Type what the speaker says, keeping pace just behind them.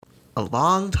A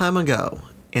long time ago,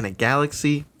 in a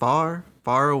galaxy far,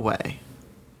 far away,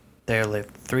 there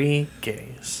lived 3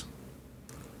 gays.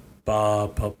 Ba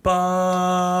ba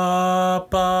ba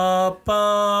ba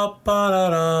ba ba da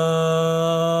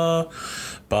da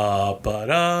ba ba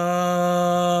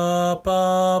da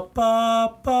ba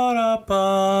ba ba da ba.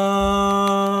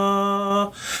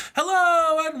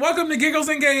 Hello and welcome to Giggles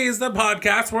and Gays, the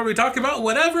podcast where we talk about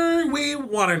whatever we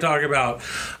want to talk about.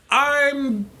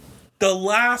 I'm the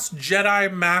last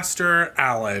Jedi Master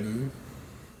Alan.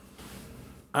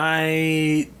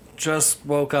 I just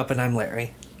woke up and I'm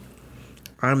Larry.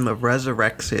 I'm the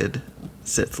resurrected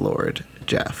Sith Lord,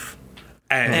 Jeff.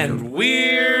 And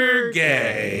we're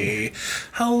gay.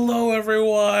 Hello,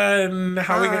 everyone.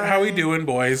 How we doing,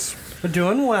 boys? We're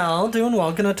doing well.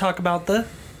 Gonna talk about the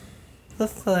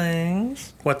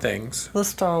things. What things? The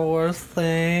Star Wars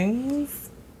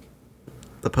things.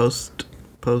 The post,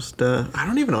 I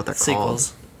don't even know what they're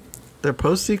Sequels. called. They're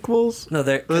post-sequels? No,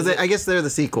 they're... I guess they're the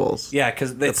sequels. Yeah,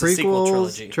 because The it's a sequel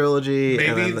prequels, trilogy. and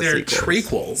Maybe then the they're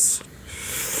sequels. trequels.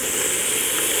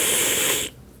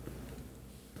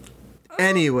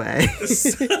 Anyway.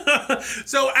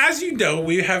 So, as you know,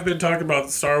 we have been talking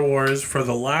about Star Wars for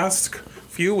the last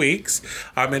few weeks.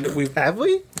 And we've... Have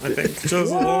we? I think just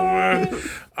a little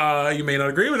bit. You may not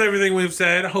agree with everything we've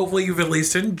said. Hopefully you've at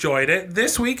least enjoyed it.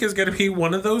 This week is going to be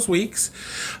one of those weeks.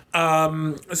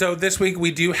 So this week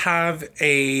we do have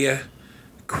a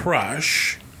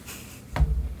crush.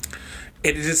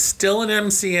 It is still an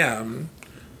MCM,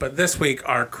 but this week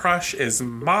our crush is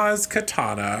Maz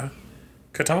Kanata.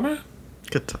 Katana?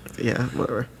 Yeah,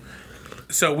 whatever.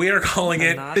 So we are calling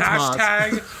it It's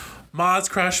hashtag Maz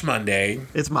Crush Monday.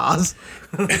 It's Maz.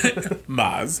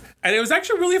 Maz. And it was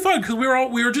actually really fun because we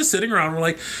were just sitting around. We're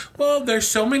like, well, there's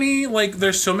so many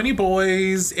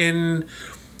boys in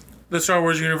the Star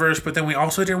Wars universe, but then we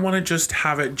also didn't want to just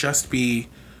have it just be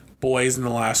boys in the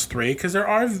last 3 because there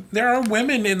are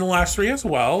women in the last 3 as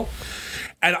well.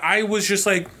 And I was just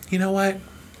like, you know what?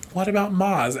 What about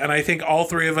Maz? And I think all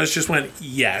 3 of us just went,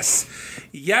 yes.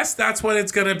 Yes, that's what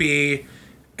it's going to be.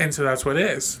 And so that's what it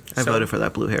is. I voted for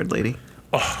that blue-haired lady.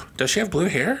 Oh, does she have blue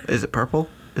hair? Is it purple?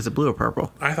 Is it blue or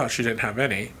purple? I thought she didn't have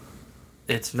any.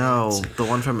 It's No, the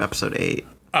one from episode 8.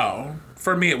 Oh,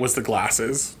 for me it was the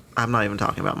glasses. I'm not even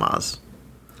talking about Maz.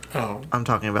 Oh. I'm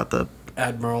talking about the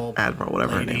Admiral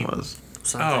whatever her lady. name was.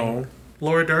 something. Oh.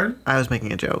 Laura Dern? I was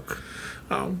making a joke.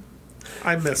 Oh.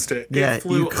 I missed it. Yeah, It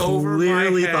flew you over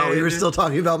clearly my thought we were head. still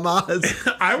talking about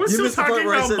Maz. I was You still missed the part talking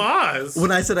where I about said- Maz.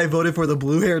 When I said I voted for the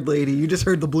blue-haired lady, you just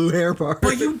heard the blue hair part.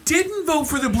 But you didn't vote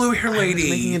for the blue hair lady. I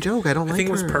was making a joke. I don't like I think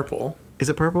it was her. purple. Is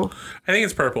it purple? I think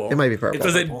it's purple. It might be purple.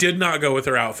 Because it did not go with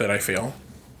her outfit, I feel.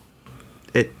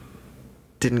 It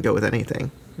didn't go with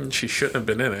anything. She shouldn't have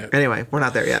been in it. Anyway, we're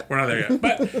not there yet. We're not there yet.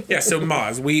 But yeah, so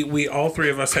Maz. We all 3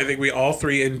 of us, I think we all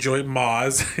 3 enjoyed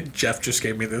Maz. Jeff just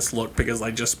gave me this look because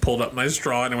I just pulled up my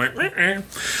straw and I went,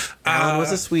 Alan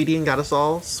was a sweetie and got us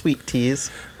all sweet teas.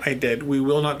 I did. We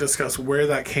will not discuss where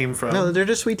that came from. No, they're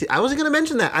just sweet teas. I wasn't going to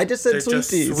mention that. I just said They're sweet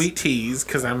just teas. sweet teas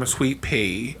because I'm a sweet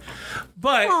pea.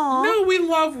 But no, we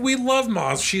love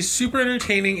Maz. She's super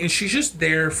entertaining and she's just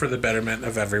there for the betterment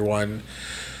of everyone.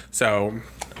 So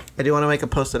I do want to make a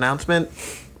post announcement.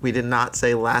 We did not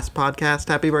say last podcast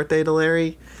happy birthday to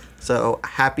Larry. So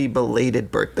happy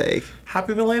belated birthday.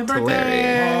 happy belated birthday.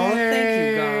 Larry. Oh, thank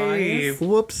you, guys.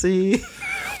 Whoopsie.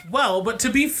 Well, but to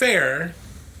be fair,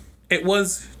 it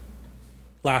was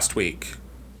last week.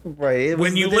 Right.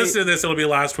 When you listen to this, it'll be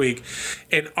last week.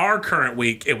 In our current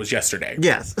week, it was yesterday.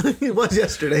 Yes, it was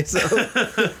yesterday. So,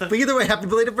 but either way, happy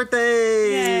belated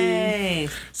birthday! Yay!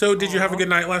 So, did you have a good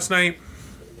night last night?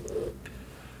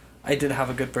 I did have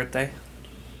a good birthday.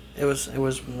 It was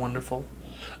wonderful.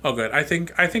 Oh, good. I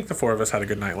think the 4 of us had a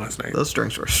good night last night. Those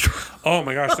drinks were strong. Oh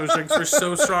my gosh, those drinks were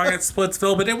so strong at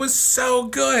Splitsville, but it was so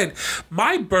good.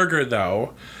 My burger,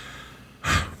 though,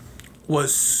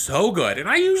 was so good. And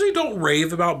I usually don't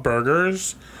rave about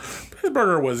burgers. His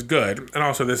burger was good. And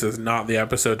also, this is not the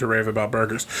episode to rave about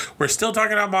burgers. We're still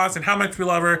talking about Maz and how much we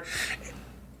love her.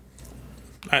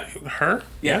 Her?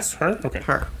 Yes, her? Okay.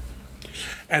 Her.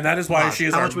 And that is why Maz. she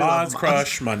is How our much we love Maz Maz.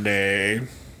 Crush Monday.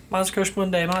 Maz Crush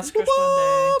Monday.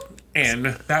 And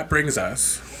that brings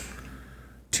us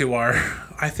to our...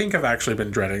 I think I've actually been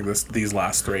dreading these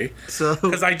last 3. So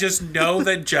Because I just know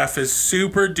that Jeff is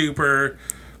super duper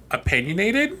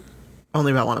opinionated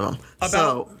only about one of them.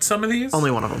 about some of these.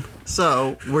 Only one of them.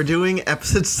 So we're doing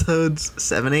episodes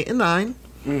 7, 8, and 9.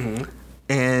 Mm-hmm.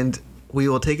 And we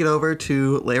will take it over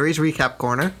to Larry's recap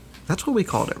corner. That's what we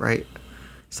called it, right?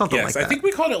 Something Yes, like that. I think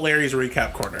we called it Larry's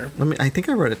Recap Corner. I think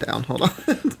I wrote it down. Hold on.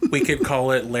 We could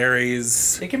call it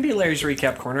Larry's It can be Larry's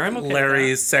recap corner. I'm okay.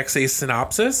 Larry's Sexy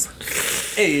Synopsis. With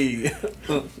that. Hey.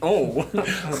 Oh.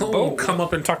 Oh, come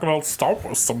up and talk about Star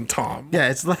Wars sometime. Yeah,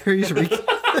 it's Larry's recap.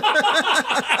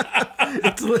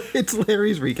 it's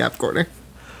Larry's recap corner.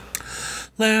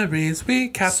 Larry's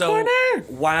Recap So, Corner.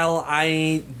 while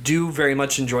I do very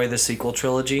much enjoy the sequel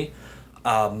trilogy,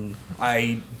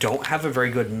 I don't have a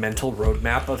very good mental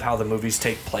roadmap of how the movies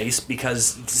take place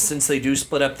because since they do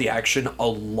split up the action a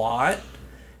lot,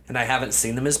 and I haven't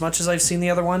seen them as much as I've seen the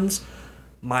other ones,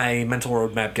 my mental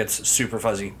roadmap gets super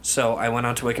fuzzy. So I went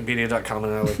onto Wikipedia.com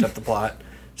and I looked up the plot.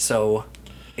 So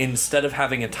instead of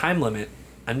having a time limit,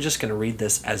 I'm just going to read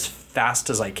this as fast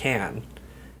as I can.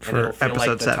 And it'll feel like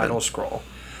episode the 7. title scroll.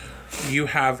 You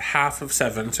have half of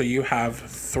 7, so you have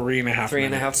 3.5 minutes.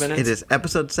 3.5 minutes? It is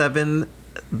episode 7,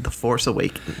 The Force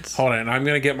Awakens. Hold on, I'm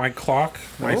going to get my clock,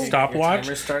 my Oh, your stopwatch,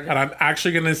 timer started? and I'm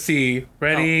actually going to see.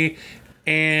 Ready,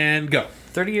 and go.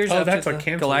 30 years Oh, after that's a the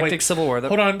cancel. Galactic Wait, Civil War.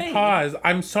 Hold on, pause.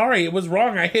 I'm sorry, it was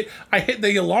wrong. I hit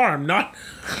the alarm, not...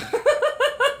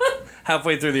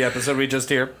 Halfway through the episode, we just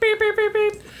hear beep, beep, beep,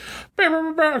 beep.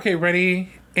 Okay,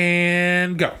 ready,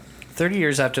 and go. 30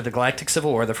 years after the Galactic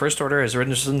Civil War, the First Order has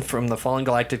risen from the fallen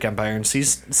Galactic Empire and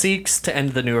seeks to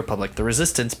end the New Republic. The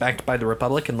Resistance, backed by the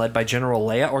Republic and led by General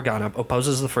Leia Organa,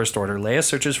 opposes the First Order. Leia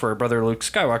searches for her brother Luke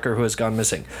Skywalker, who has gone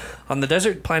missing. On the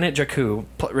desert planet Jakku,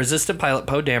 Resistant pilot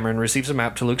Poe Dameron receives a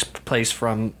map to Luke's place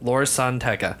from Lor San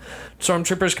Tekka.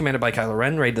 Stormtroopers commanded by Kylo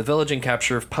Ren raid the village and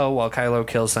capture Poe while Kylo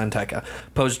kills San Tekka.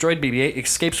 Poe's droid BB-8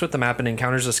 escapes with the map and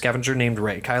encounters a scavenger named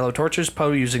Rey. Kylo tortures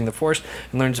Poe using the Force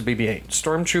and learns of BB-8.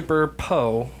 Stormtrooper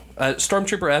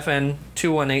FN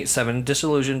 2187,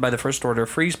 disillusioned by the First Order,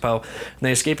 frees Poe, and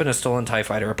they escape in a stolen TIE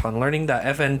fighter. Upon learning that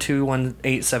FN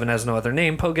 2187 has no other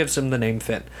name, Poe gives him the name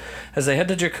Finn. As they head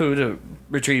to Jakku to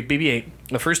retrieve BB-8,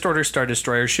 the First Order Star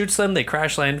Destroyer shoots them, they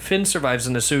crash land, Finn survives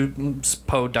and assumes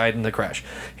Poe died in the crash.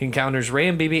 He encounters Rey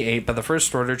and BB-8, but the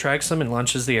First Order tracks them and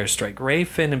launches the airstrike. Rey,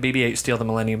 Finn, and BB-8 steal the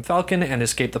Millennium Falcon and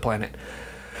escape the planet.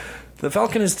 The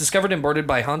Falcon is discovered and boarded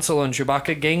by Han Solo and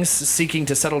Chewbacca. Gangs seeking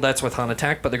to settle debts with Han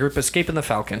attack, but the group escape in the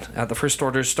Falcon. At the First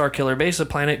Order's Starkiller base, a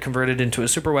planet converted into a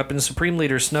superweapon, Supreme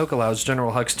Leader Snoke allows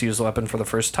General Hux to use the weapon for the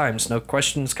first time. Snoke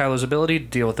questions Kylo's ability to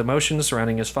deal with emotions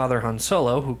surrounding his father Han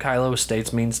Solo, who Kylo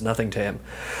states means nothing to him.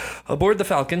 Aboard the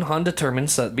Falcon, Han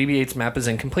determines that BB-8's map is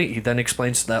incomplete. He then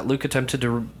explains that Luke attempted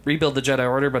to rebuild the Jedi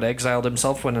Order, but exiled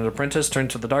himself when an apprentice turned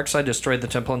to the dark side, destroyed the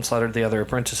temple, and slaughtered the other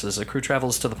apprentices. The crew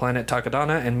travels to the planet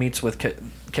Takodana and meets with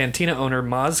Cantina owner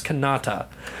Maz Kanata,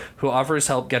 who offers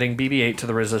help getting BB-8 to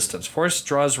the Resistance. Force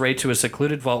draws Rey to a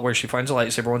secluded vault where she finds a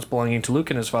lightsaber once belonging to Luke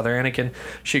and his father Anakin.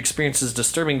 She experiences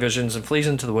disturbing visions and flees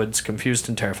into the woods, confused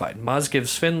and terrified. Maz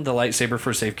gives Finn the lightsaber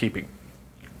for safekeeping.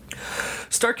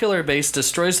 Starkiller Base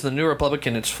destroys the New Republic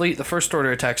and its fleet. The First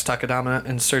Order attacks Takodana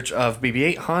in search of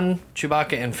BB-8. Han,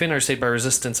 Chewbacca, and Finn are saved by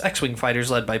Resistance X-Wing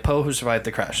fighters led by Poe, who survived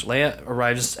the crash. Leia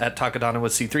arrives at Takodana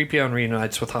with C-3PO and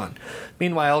reunites with Han.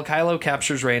 Meanwhile, Kylo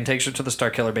captures Rey and takes her to the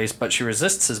Starkiller Base, but she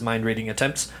resists his mind-reading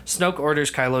attempts. Snoke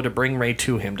orders Kylo to bring Rey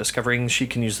to him. Discovering she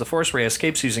can use the Force, Rey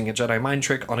escapes using a Jedi mind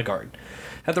trick on a guard.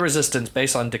 At the Resistance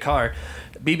base on Dakar,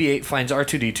 BB-8 finds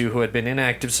R2-D2, who had been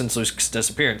inactive since Luke's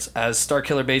disappearance. As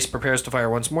Starkiller Base prepares to fire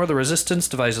once more, the Resistance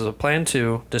devises a plan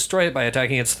to destroy it by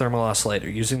attacking its thermal oscillator.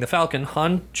 Using the Falcon,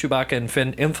 Han, Chewbacca, and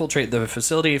Finn infiltrate the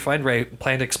facility, find Rey, and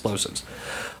plant explosives.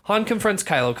 Han confronts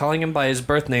Kylo, calling him by his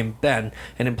birth name, Ben,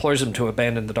 and implores him to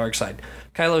abandon the dark side.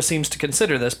 Kylo seems to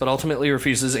consider this, but ultimately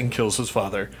refuses and kills his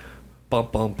father. Bum,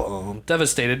 bum, bum.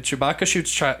 Devastated, Chewbacca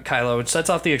shoots Kylo and sets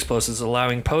off the explosives,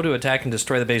 allowing Poe to attack and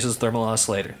destroy the base's thermal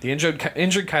oscillator. The injured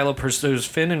Kylo pursues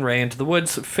Finn and Rey into the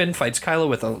woods. Finn fights Kylo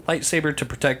with a lightsaber to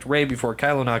protect Rey before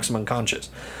Kylo knocks him unconscious.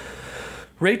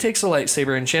 Rey takes the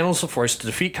lightsaber and channels the Force to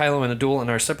defeat Kylo in a duel and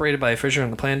are separated by a fissure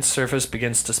and the planet's surface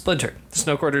begins to splinter.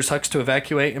 Snoke orders Hux to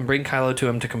evacuate and bring Kylo to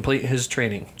him to complete his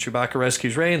training. Chewbacca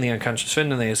rescues Rey and the unconscious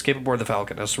Finn and they escape aboard the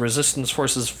Falcon. As the Resistance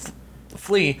forces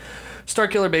flee,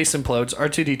 Starkiller Base implodes,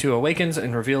 R2-D2 awakens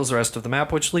and reveals the rest of the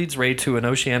map, which leads Rey to an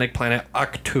oceanic planet,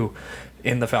 Ahch-To,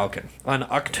 in the Falcon. On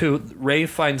Ahch-To, Rey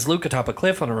finds Luke atop a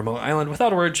cliff on a remote island.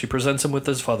 Without a word, she presents him with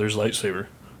his father's lightsaber.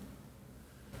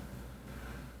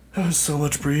 That was so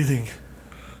much breathing.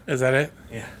 Is that it?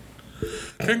 Yeah.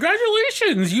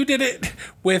 Congratulations! You did it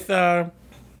with a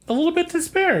little bit to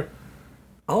spare.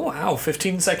 Oh, wow.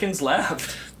 15 seconds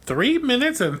left. 3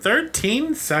 minutes and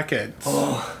 13 seconds.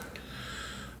 Oh.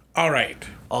 All right.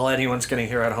 All anyone's going to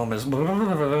hear at home is... I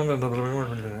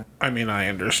mean, I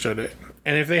understood it.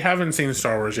 And if they haven't seen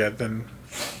Star Wars yet, then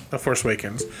The Force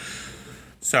Awakens.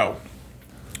 So,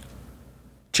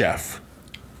 Jeff,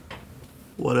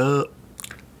 What up?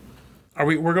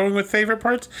 We're going with favorite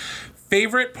parts?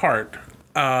 Favorite part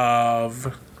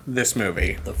of this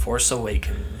movie. The Force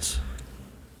Awakens.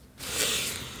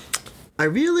 I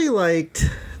really liked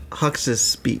Hux's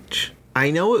speech.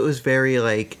 I know it was very,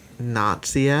 like,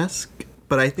 Nazi-esque,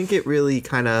 but I think it really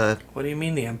kind of... What do you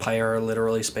mean the Empire are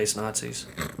literally space Nazis?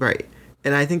 Right.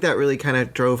 And I think that really kind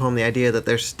of drove home the idea that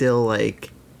they're still,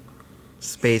 like,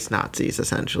 space Nazis,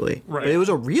 essentially. Right. But it was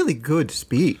a really good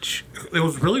speech. It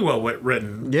was really well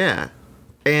written. Yeah.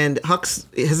 And Hux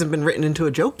hasn't been written into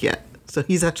a joke yet. So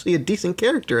he's actually a decent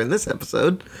character in this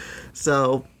episode.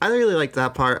 So I really liked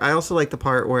that part. I also like the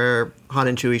part where Han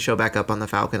and Chewie show back up on the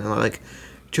Falcon and they're like,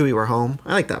 Chewie, we're home.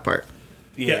 I like that part.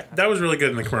 Yeah, that was really good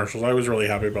in the commercials. I was really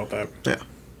happy about that. Yeah.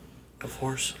 The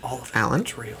Force, all of Alan?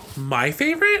 it's real. My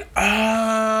favorite?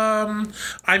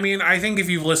 I mean, I think if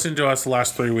you've listened to us the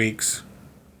last 3 weeks,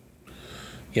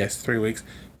 yes, 3 weeks,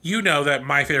 you know that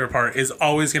my favorite part is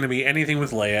always going to be anything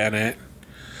with Leia in it.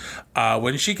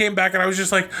 When she came back and I was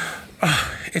just like,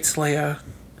 it's Leia,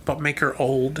 but make her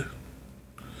old.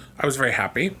 I was very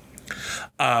happy.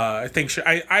 I think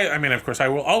I mean, of course, I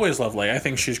will always love Leia. I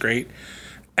think she's great.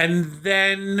 And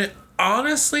then,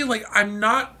 honestly, like, I'm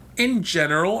not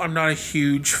a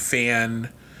huge fan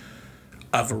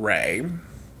of Rey.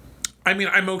 I mean,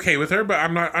 I'm okay with her, but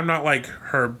I'm not like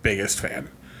her biggest fan.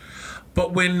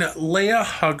 But when Leia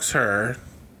hugs her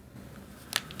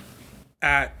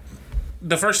at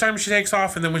the first time she takes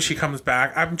off and then when she comes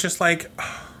back, I'm just like,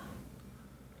 oh,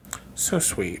 so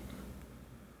sweet.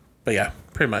 But yeah,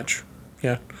 pretty much.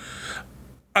 Yeah.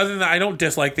 Other than that, I don't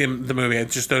dislike the movie.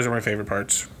 It's just those are my favorite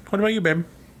parts. What about you, babe?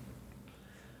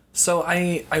 So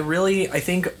I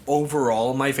think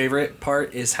overall my favorite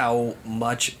part is how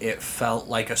much it felt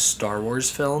like a Star Wars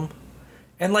film.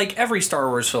 And like every Star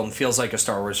Wars film feels like a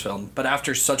Star Wars film, but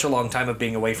after such a long time of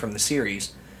being away from the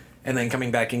series and then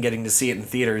coming back and getting to see it in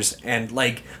theaters, and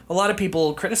like a lot of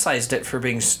people criticized it for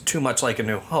being too much like A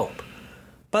New Hope.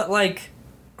 But like,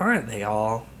 aren't they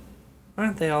all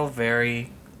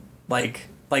very like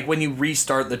when you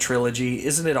restart the trilogy,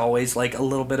 isn't it always like a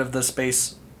little bit of the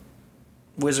space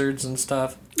wizards and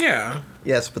stuff? Yeah.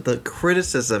 Yes, but the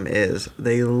criticism is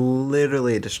they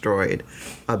literally destroyed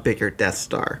a bigger Death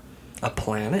Star. A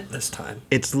planet this time.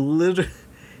 It's literally...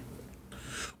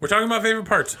 We're talking about favorite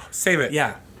parts. Save it.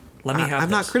 Yeah. Let me have I'm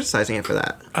not criticizing it for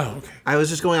that. Oh, okay. I was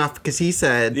just going off because he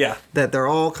said that they're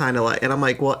all kind of like... And I'm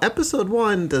like, well, episode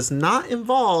 1 does not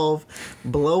involve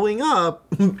blowing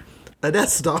up a Death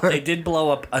Star. They did blow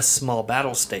up a small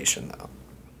battle station, though.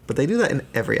 But they do that in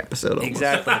every episode almost.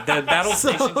 Exactly. The battle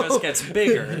station just gets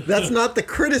bigger. That's not the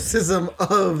criticism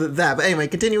of that. But anyway,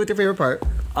 continue with your favorite part.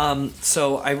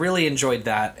 So I really enjoyed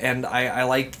that, and I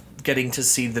liked getting to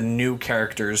see the new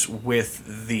characters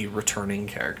with the returning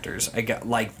characters. I got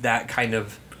like that kind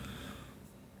of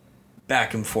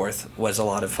back and forth was a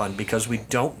lot of fun because we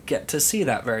don't get to see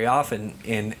that very often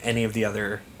in any of the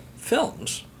other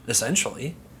films,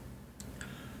 essentially.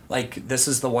 Like, this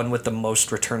is the one with the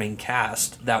most returning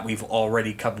cast that we've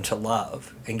already come to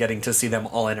love, and getting to see them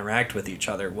all interact with each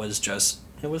other was just,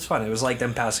 it was fun. It was like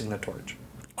them passing the torch.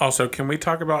 Also, can we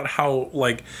talk about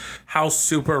how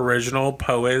super original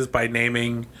Poe is by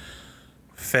naming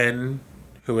Finn,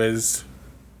 who is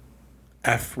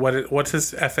what's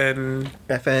his FN?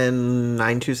 FN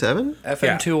 927?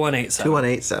 FN 2187.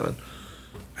 2187.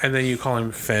 And then you call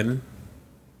him Finn.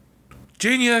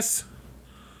 Genius.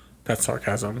 That's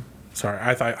sarcasm. Sorry,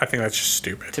 I think that's just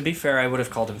stupid. To be fair, I would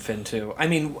have called him Finn too. I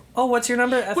mean, what's your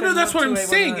number? Well, no, that's what I'm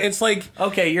saying. It's like,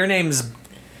 okay, your name's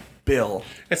Bill.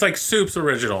 it's like Soup's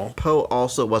original. Poe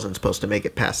also wasn't supposed to make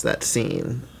it past that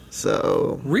scene.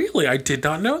 So Really, I did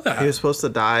not know he that. was supposed to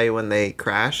die when they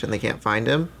crash and they can't find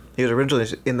him. He was originally,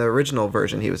 in the original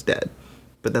version, he was dead.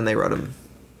 But then they wrote him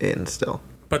in still.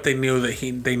 But they knew that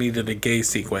they needed a gay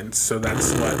sequence, so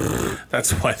that's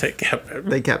why they kept him.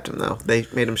 They kept him, though. They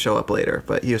made him show up later,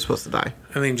 but he was supposed to die.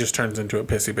 And then he just turns into a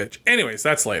pissy bitch. Anyways,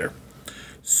 that's later.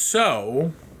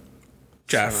 So,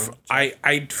 Jeff,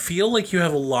 I feel like you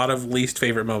have a lot of least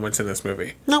favorite moments in this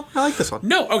movie. No, I like this one.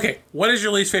 No, okay. What is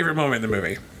your least favorite moment in the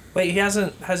movie? Wait,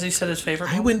 has he said his favorite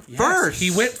I moment? went first.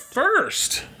 He went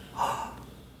first. Oh,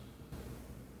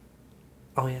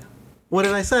 yeah. What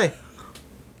did I say?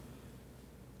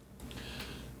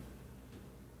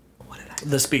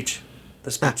 The speech.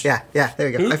 The speech. Yeah, there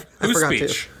you go. I Whose forgot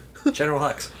speech? General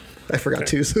Hux. I forgot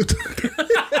too. So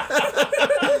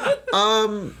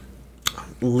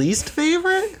least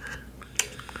favorite?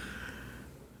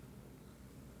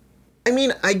 I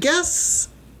mean, I guess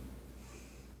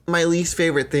my least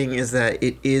favorite thing is that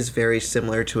it is very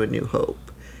similar to A New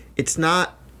Hope. It's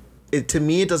not to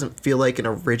me, it doesn't feel like an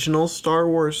original Star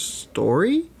Wars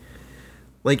story.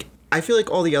 Like, I feel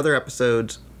like all the other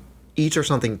episodes each are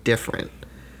something different.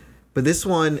 But this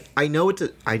one, I know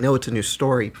it's a new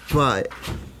story, but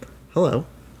hello.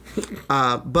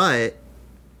 But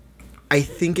I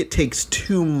think it takes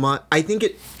too much. I don't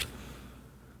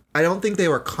think they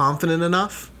were confident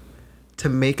enough to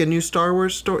make a new Star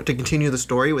Wars story, to continue the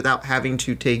story without having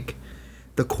to take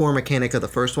the core mechanic of the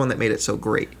first one that made it so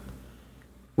great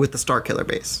with the Starkiller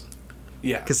base.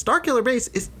 Yeah. Because Starkiller base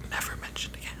is never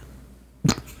mentioned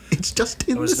again. It's just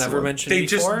in It was this never one. mentioned They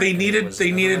before. they and it needed was they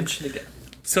never needed mentioned again.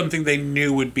 something they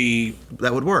knew would be.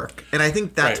 That would work. And I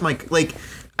think that's Right.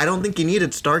 I don't think you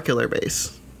needed Starkiller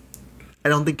base. I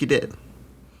don't think you did.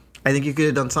 I think you could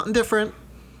have done something different.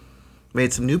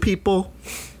 Made some new people.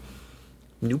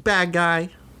 New bad guy.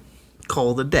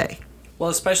 Call it a day. Well,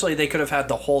 especially they could have had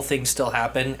the whole thing still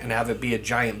happen and have it be a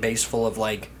giant base full of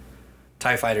like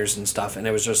TIE fighters and stuff, and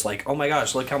it was just like, oh my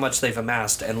gosh, look how much they've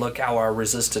amassed, and look how our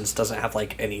resistance doesn't have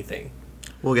like anything.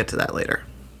 We'll get to that later.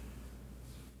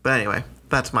 But anyway,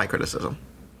 that's my criticism.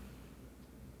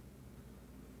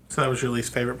 So that was your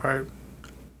least favorite part?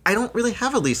 I don't really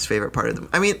have a least favorite part of them.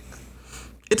 I mean,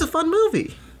 it's a fun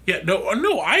movie. Yeah,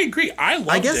 no, I agree. I loved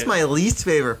it. I guess my least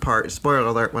favorite part, spoiler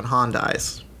alert, when Han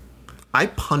dies. I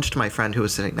punched my friend who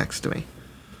was sitting next to me.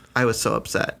 I was so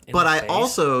upset. But the I face?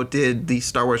 also did the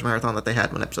Star Wars marathon that they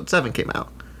had when Episode 7 came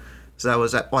out. So I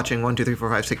was watching 1, 2, 3, 4,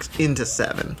 5, 6 into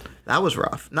 7. That was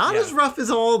rough. Not Yeah. as rough as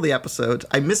all the episodes.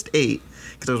 I missed 8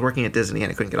 because I was working at Disney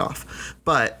and I couldn't get off.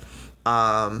 But,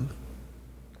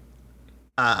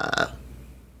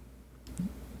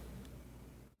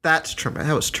 that's traumatic.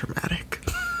 That was traumatic.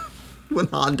 When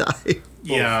Han died.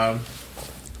 Yeah.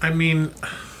 I mean,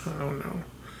 I don't know.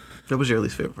 That was your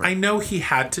least favorite part. I know he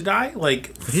had to die,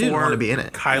 like, He didn't want to be in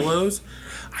it. Kylo's.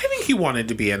 I think he wanted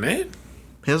to be in it.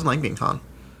 He doesn't like being Han.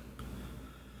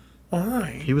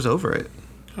 Why? He was over it.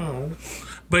 Oh.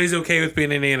 But he's okay with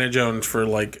being Indiana Jones for,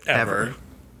 like, ever. Ever.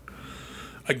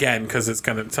 Again, because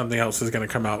something else is gonna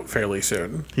come out fairly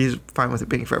soon. He's fine with it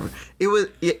being forever.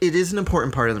 It is an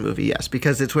important part of the movie, yes,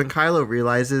 because it's when Kylo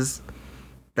realizes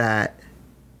that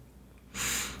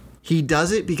he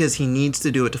does it because he needs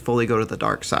to do it to fully go to the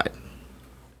dark side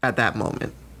at that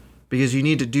moment. Because you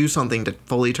need to do something to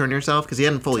fully turn yourself, because he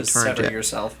hadn't fully To turned sever yet.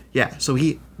 yourself. Yeah,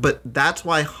 but that's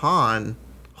why Han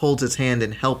holds his hand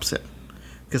and helps him.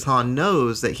 Because Han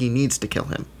knows that he needs to kill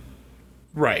him.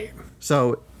 Right.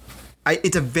 So,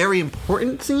 it's a very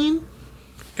important scene,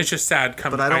 It's just sad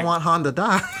coming. but I don't want Han to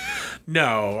die.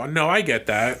 No, I get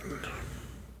that.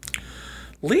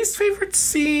 Least favorite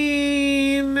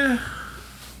scene.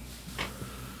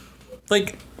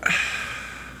 Like,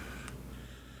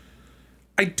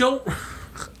 I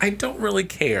don't really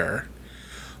care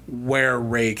where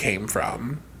Rey came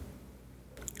from.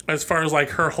 As far as like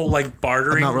her whole like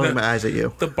bartering, I'm not rolling my eyes at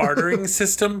you. the bartering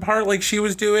system part, like she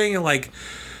was doing, and like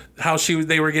how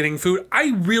they were getting food.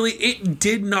 It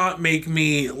did not make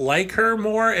me like her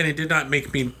more, and it did not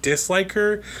make me dislike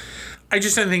her. I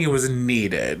just didn't think it was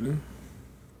needed.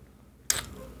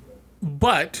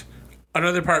 But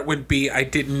another part would be I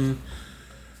didn't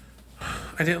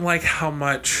like how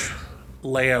much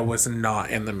Leia was not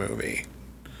in the movie.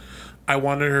 I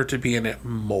wanted her to be in it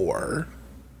more.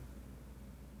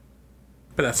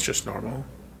 But that's just normal.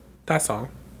 That's all.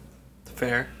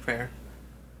 Fair.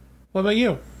 What about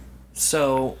you?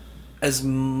 So, as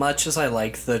much as I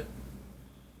like the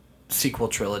sequel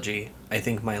trilogy, I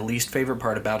think my least favorite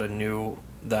part about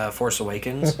The Force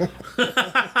Awakens,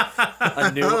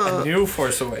 a new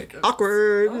Force Awakens.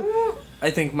 Awkward.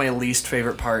 I think my least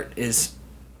favorite part is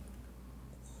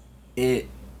it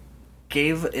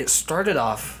started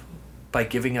off by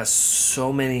giving us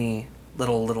so many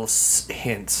little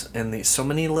hints and so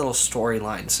many little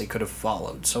storylines they could have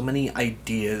followed, so many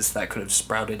ideas that could have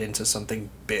sprouted into something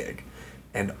big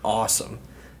and awesome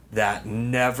that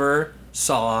never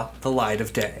saw the light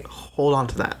of day. Hold on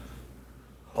to that.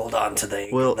 Hold on to the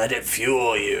Well- let it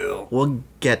fuel you. We'll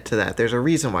get to that. There's a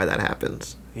reason why that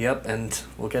happens. Yep, and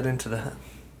we'll get into that.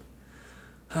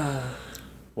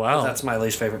 Wow. That's my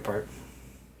least favorite part.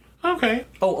 Okay.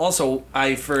 Oh, also,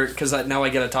 because now I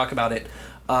get to talk about it.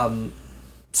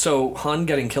 So Han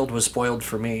getting killed was spoiled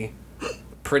for me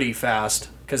pretty fast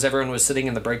because everyone was sitting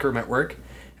in the break room at work,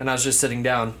 and I was just sitting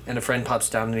down, and a friend pops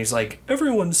down and he's like,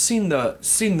 "Everyone's seen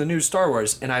the new Star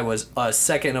Wars," and I was a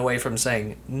second away from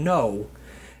saying no,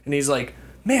 and he's like,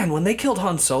 "Man, when they killed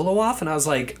Han Solo off," and I was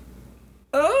like,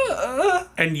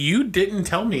 And you didn't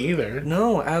tell me either.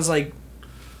 no, I was like,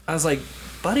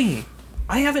 buddy,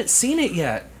 I haven't seen it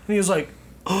yet. And he was like,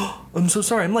 "Oh, I'm so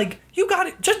sorry." I'm like, "You got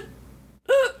it. Just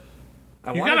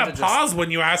I You wanted gotta to pause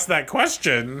when you ask that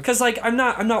question. because like I'm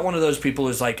not one of those people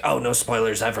who's like, oh, no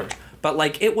spoilers ever. But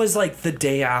like it was like the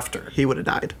day after. He would have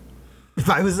died. If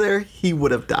I was there, he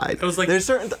would have died. It was like- there's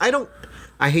certain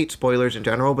I hate spoilers in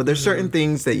general, but there's certain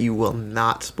things that you will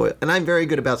not spoil. And I'm very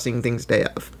good about seeing things day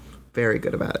of. Very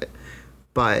good about it.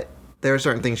 But there are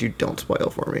certain things you don't spoil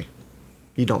for me.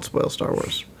 You don't spoil Star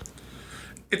Wars.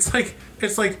 It's like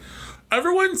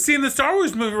everyone's seen the Star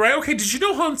Wars movie, right? Okay, did you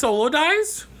know Han Solo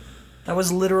dies? That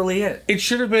was literally it. It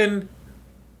should have been.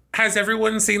 Has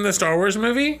everyone seen the Star Wars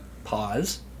movie?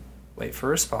 Pause. Wait for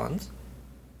response.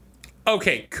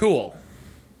 Okay, cool.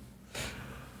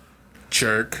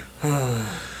 Jerk. All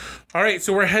right,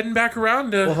 so we're heading back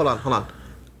around to. Well, hold on.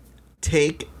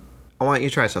 I want you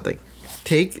to try something.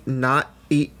 Take not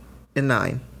 8 and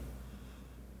 9.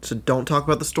 So don't talk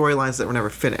about the storylines that were never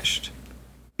finished.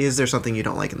 Is there something you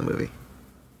don't like in the movie?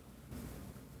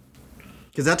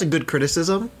 Because that's a good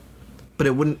criticism, but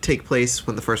it wouldn't take place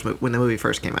when the movie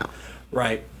first came out.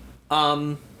 Right.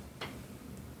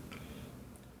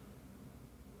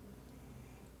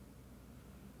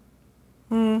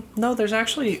 No, there's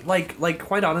actually like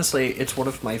quite honestly, it's one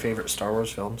of my favorite Star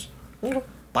Wars films.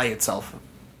 By itself.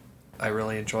 I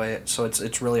really enjoy it. So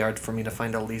it's really hard for me to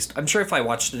find a least. I'm sure if I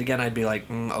watched it again, I'd be like,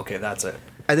 okay, that's it.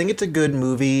 I think it's a good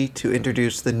movie to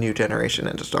introduce the new generation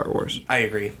into Star Wars. I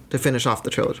agree. To finish off the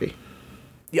trilogy.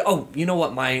 Yeah. Oh, you know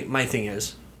what my thing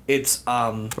is? It's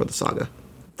Or the saga.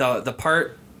 the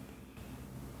part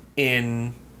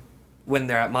in when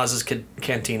they're at Maz's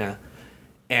cantina,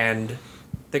 and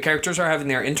the characters are having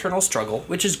their internal struggle,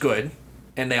 which is good,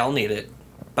 and they all need it.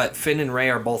 But Finn and Rey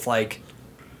are both like,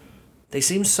 they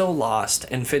seem so lost,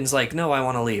 and Finn's like, no, I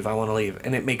want to leave,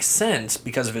 and it makes sense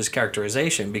because of his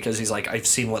characterization, because he's like, I've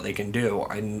seen what they can do,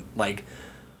 I'm like.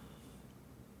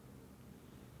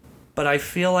 But I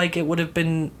feel like it would have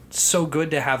been so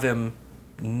good to have him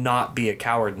not be a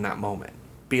coward in that moment.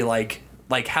 Be like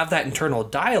have that internal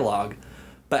dialogue,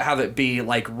 but have it be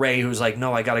like Rey who's like,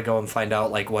 no, I gotta go and find out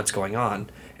like what's going on,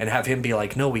 and have him be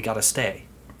like, no, we gotta stay,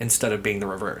 instead of being the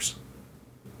reverse.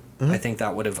 Mm-hmm. I think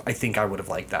I would have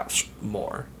liked that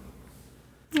more.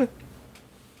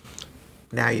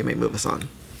 Now you may move us on.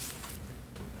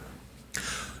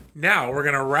 Now we're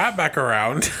gonna wrap back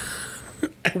around.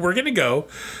 And we're gonna go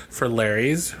for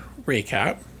Larry's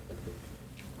recap.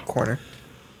 Corner.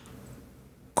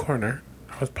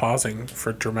 I was pausing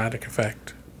for dramatic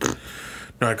effect.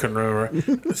 No, I couldn't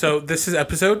remember. So this is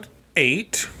episode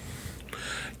 8.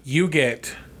 You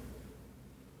get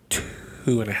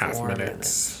 2.5 4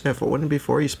 minutes. Yeah, if it wouldn't be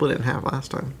 4, you split it in half last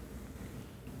time.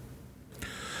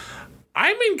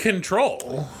 I'm in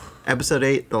control. Episode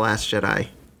 8, The Last Jedi.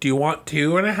 Do you want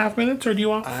 2.5 minutes or do you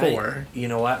want 4? You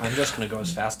know what? I'm just gonna go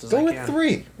as fast as I Go with can.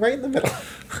 3, right in the middle.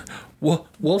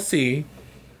 We'll see.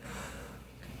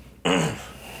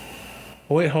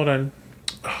 Wait, hold on.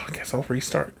 Oh, I guess I'll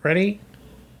restart. Ready?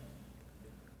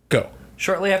 Go.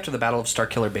 Shortly after the Battle of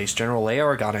Starkiller Base, General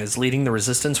Leia Organa is leading the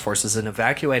Resistance forces in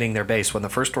evacuating their base when the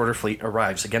First Order fleet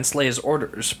arrives. Against Leia's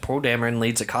orders, Poe Dameron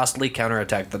leads a costly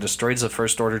counterattack that destroys the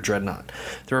First Order dreadnought.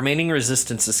 The remaining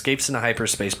Resistance escapes into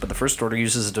hyperspace, but the First Order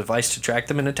uses a device to track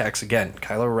them and attacks again.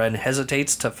 Kylo Ren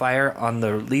hesitates to fire on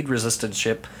the lead Resistance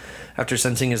ship after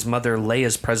sensing his mother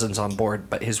Leia's presence on board,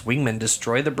 but his wingmen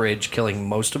destroy the bridge, killing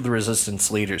most of the Resistance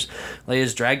leaders. Leia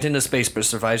is dragged into space but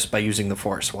survives by using the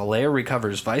Force. While Leia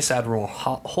recovers, Vice Admiral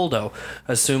Holdo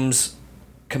assumes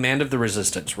command of the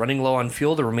Resistance. Running low on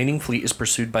fuel, the remaining fleet is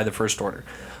pursued by the First Order.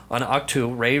 On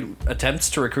Ahch-To, Rey attempts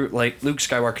to recruit Luke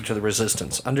Skywalker to the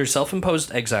Resistance. Under self-imposed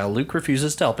exile, Luke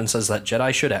refuses to help and says that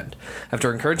Jedi should end.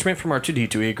 After encouragement from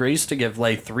R2-D2, he agrees to give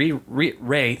Rey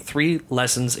 3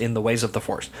 lessons in the ways of the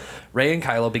Force. Rey and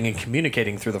Kylo begin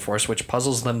communicating through the Force, which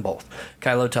puzzles them both.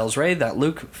 Kylo tells Rey that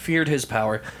Luke feared his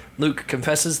power. Luke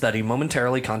confesses that he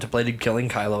momentarily contemplated killing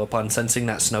Kylo upon sensing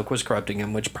that Snoke was corrupting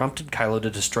him, which prompted Kylo to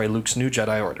destroy Luke's new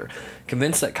Jedi Order.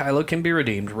 Convinced that Kylo can be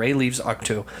redeemed, Rey leaves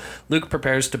Ahch-To. Luke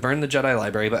prepares to burn the Jedi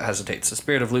library but hesitates. The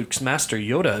spirit of Luke's master,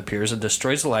 Yoda, appears and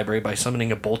destroys the library by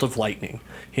summoning a bolt of lightning.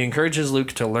 He encourages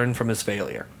Luke to learn from his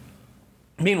failure.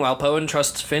 Meanwhile, Poe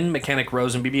entrusts Finn, Mechanic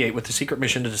Rose, and BB-8 with the secret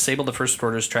mission to disable the First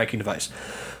Order's tracking device.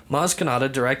 Maz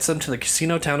Kanata directs them to the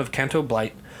casino town of Canto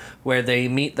Blight, where they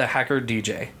meet the hacker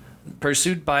DJ.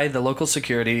 Pursued by the local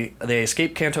security, they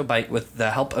escape Canto Bight with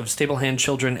the help of Stablehand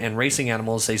children and racing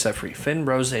animals they set free. Finn,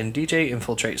 Rose, and DJ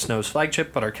infiltrate Snoke's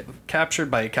flagship, but are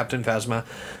captured by Captain Phasma.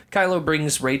 Kylo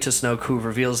brings Rey to Snoke, who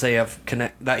reveals they have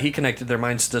that he connected their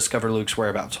minds to discover Luke's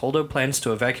whereabouts. Holdo plans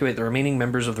to evacuate the remaining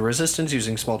members of the Resistance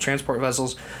using small transport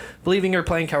vessels. Believing her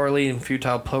playing cowardly and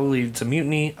futile, Poe leads a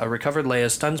mutiny. A recovered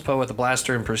Leia stuns Poe with a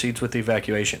blaster and proceeds with the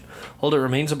evacuation. Holdo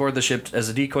remains aboard the ship as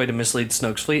a decoy to mislead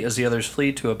Snoke's fleet as the others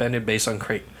flee to an abandoned base on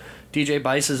Crait. DJ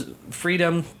buys his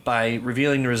freedom by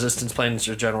revealing the Resistance plans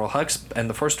to General Hux, and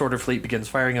the First Order fleet begins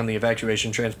firing on the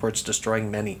evacuation transports, destroying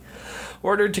many.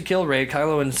 Ordered to kill Rey,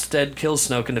 Kylo instead kills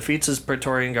Snoke and defeats his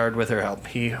Praetorian Guard with her help.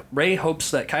 Rey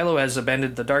hopes that Kylo has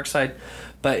abandoned the dark side,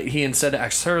 but he instead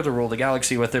asks her to rule the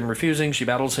galaxy. With him refusing, she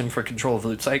battles him for control of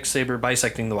Luke's lightsaber,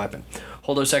 bisecting the weapon.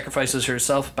 Holdo sacrifices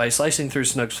herself by slicing through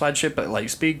Snoke's flagship at light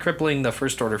speed, crippling the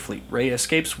First Order fleet. Rey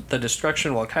escapes the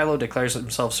destruction while Kylo declares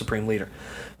himself supreme leader.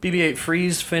 BB-8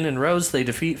 frees Finn and Rose. They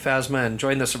defeat Phasma and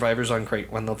join the survivors on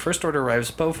Crait. When the First Order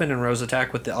arrives, Poe, Finn, and Rose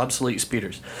attack with the obsolete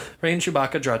speeders. Rey and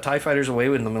Chewbacca draw TIE fighters away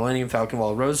with the Millennium Falcon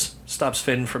while Rose stops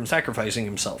Finn from sacrificing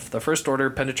himself. The First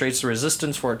Order penetrates the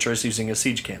Resistance fortress using a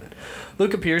siege cannon.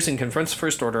 Luke appears and confronts the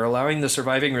First Order, allowing the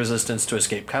surviving Resistance to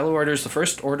escape. Kylo orders the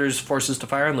First Order's forces to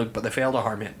fire on Luke, but they fail to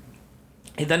harm him.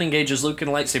 He then engages Luke in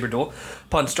a lightsaber duel.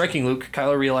 Upon striking Luke,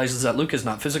 Kylo realizes that Luke is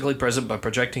not physically present but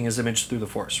projecting his image through the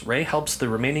Force. Rey helps the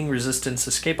remaining Resistance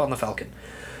escape on the Falcon.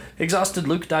 Exhausted,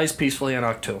 Luke dies peacefully on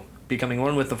Ahch-To, becoming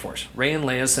one with the Force. Rey and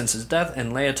Leia sense his death,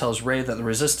 and Leia tells Rey that the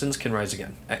Resistance can rise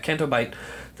again. At Canto Bight,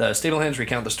 the Stablehands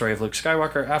recount the story of Luke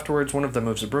Skywalker. Afterwards, one of them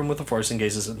moves a broom with the Force and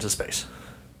gazes into space.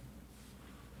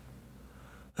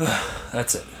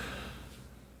 That's it.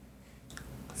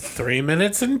 3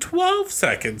 minutes and 12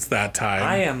 seconds that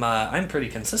time. I'm pretty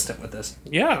consistent with this.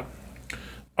 Yeah.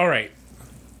 All right.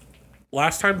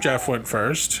 Last time Jeff went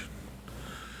first.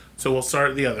 So we'll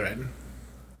start at the other end.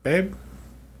 Babe,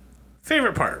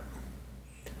 favorite part?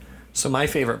 So my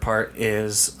favorite part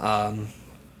is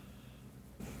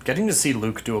getting to see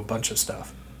Luke do a bunch of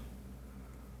stuff.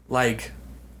 Like,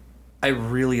 I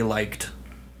really liked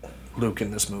Luke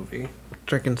in this movie.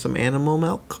 Drinking some animal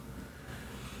milk.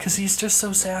 Because he's just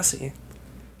so sassy.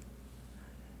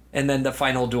 And then the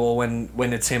final duel when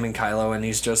it's him and Kylo, and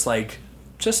he's just like,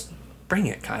 just bring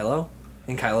it, Kylo.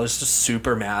 And Kylo's just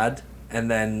super mad.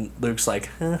 And then Luke's like,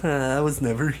 haha, I was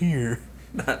never here.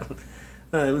 It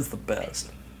was the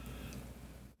best.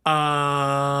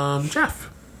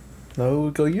 Jeff. No,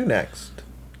 go you next.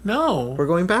 No. We're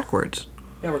going backwards.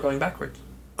 Yeah, we're going backwards.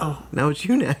 Oh, Now it's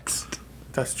you next.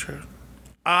 that's true.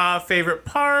 Favorite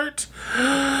part?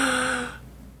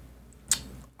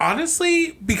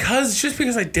 Honestly,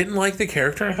 because I didn't like the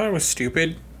character, I thought it was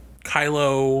stupid.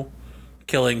 Kylo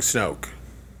killing Snoke.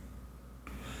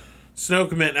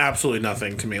 Snoke meant absolutely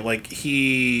nothing to me. Like,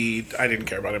 I didn't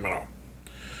care about him at all.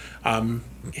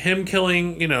 Him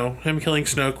killing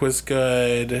Snoke was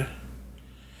good.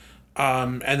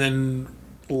 And then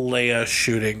Leia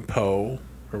shooting Poe,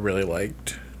 I really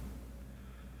liked.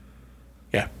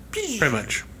 Yeah, pretty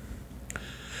much.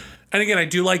 And again, I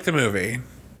do like the movie.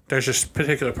 There's just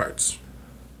particular parts.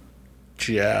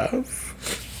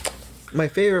 Jeff? My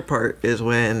favorite part is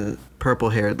when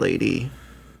purple-haired lady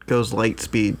goes light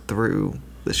speed through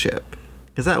the ship.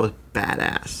 Because that was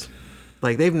badass.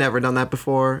 Like, they've never done that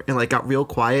before. And, like, got real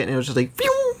quiet. And it was just like,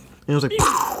 phew! And it was like,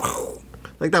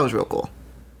 like, that was real cool.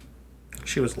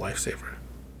 She was a lifesaver.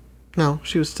 No,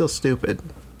 she was still stupid.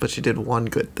 But she did one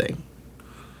good thing.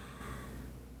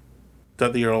 Is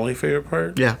that your only favorite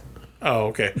part? Yeah. Oh,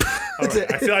 okay. All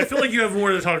right. I feel like you have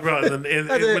more to talk about with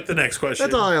the next question.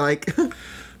 That's all I like.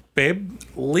 Babe,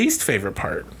 least favorite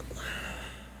part?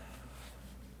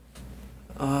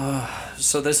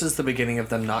 So this is the beginning of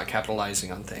them not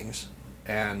capitalizing on things.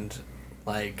 And,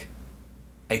 like,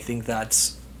 I think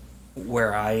that's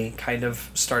where I kind of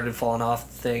started falling off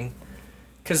the thing.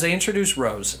 Because they introduced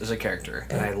Rose as a character,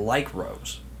 and I like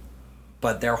Rose.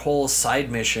 But their whole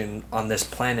side mission on this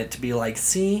planet to be like,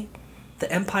 see,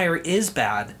 the Empire is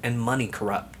bad and money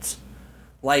corrupts.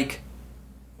 Like,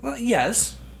 well,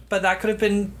 yes, but that could have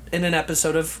been in an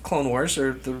episode of Clone Wars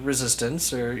or The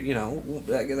Resistance or,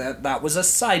 that was a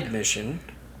side mission.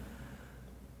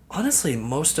 Honestly,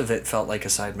 most of it felt like a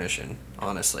side mission.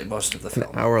 Honestly, most of the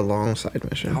film. An hour-long side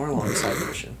mission. Hour-long side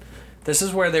mission. This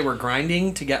is where they were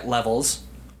grinding to get levels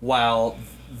while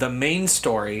the main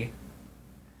story,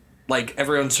 like,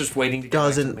 everyone's just waiting to get back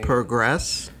to the Doesn't main.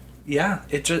 progress. Yeah,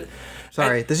 it just...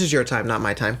 Sorry, this is your time, not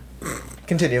my time.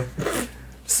 Continue.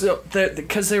 So,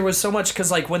 because there was so much...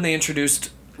 Because, like, when they introduced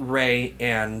Rey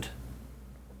and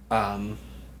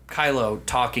Kylo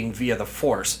talking via the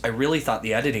Force, I really thought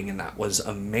the editing in that was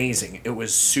amazing. It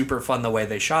was super fun the way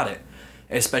they shot it,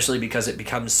 especially because it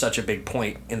becomes such a big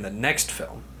point in the next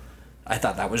film. I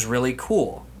thought that was really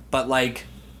cool. But, like...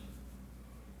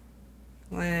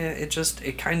 it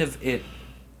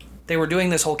they were doing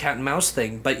this whole cat and mouse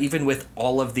thing, but even with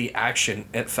all of the action,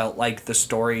 it felt like the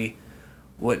story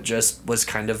was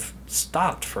kind of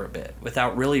stopped for a bit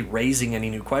without really raising any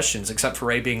new questions, except for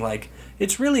Rey being like,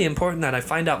 it's really important that I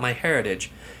find out my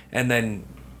heritage. And then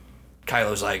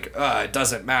Kylo's like, it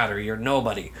doesn't matter, you're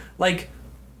nobody. Like,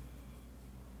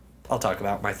 I'll talk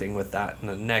about my thing with that in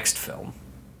the next film.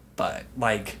 But,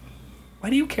 like, why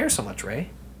do you care so much,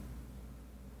 Rey?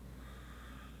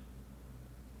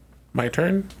 My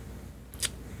turn?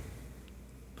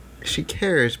 She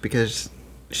cares because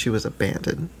she was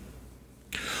abandoned.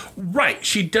 Right,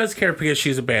 she does care because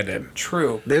she's abandoned.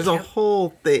 True. There's a whole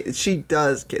thing. She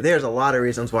does care. There's a lot of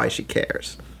reasons why she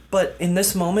cares. But in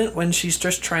this moment, when she's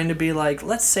just trying to be like,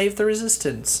 let's save the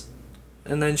Resistance.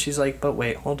 And then she's like, but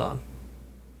wait, hold on.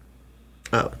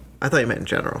 Oh, I thought you meant in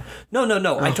general. No.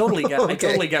 I totally get. Okay. I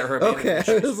totally get her abandonment Okay,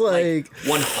 I issues. was like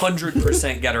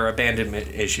 100% get her abandonment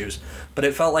issues. But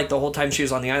it felt like the whole time she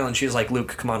was on the island, she was like,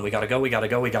 Luke, come on, we gotta go.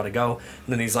 And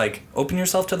then he's like, open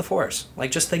yourself to the Force.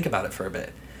 Like, just think about it for a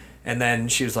bit. And then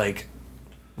she was like,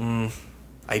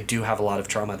 I do have a lot of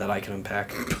trauma that I can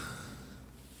unpack.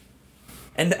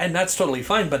 And that's totally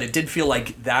fine, but it did feel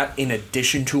like that in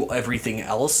addition to everything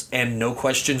else, and no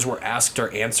questions were asked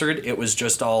or answered. It was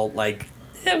just all like,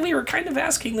 yeah, we were kind of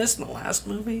asking this in the last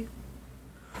movie.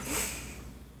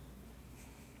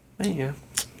 Yeah.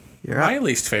 you're My up.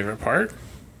 least favorite part.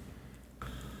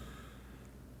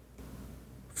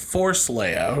 Force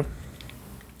Leia.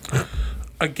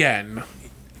 Again,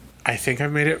 I think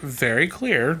I've made it very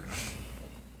clear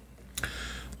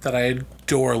that I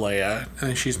adore Leia,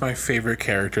 and she's my favorite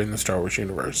character in the Star Wars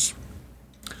universe.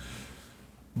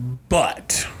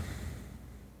 But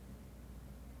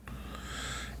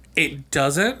it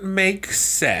doesn't make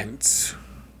sense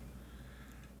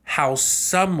how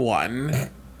someone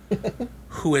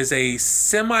who is a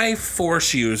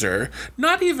semi-Force user,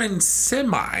 not even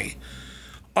semi,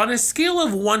 on a scale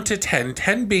of 1 to 10,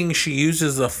 10 being she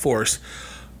uses the Force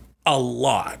a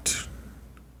lot,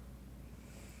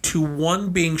 to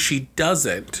 1 being she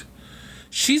doesn't,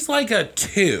 she's like a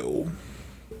 2.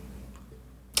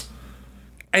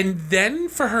 And then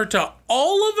for her to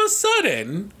all of a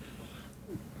sudden,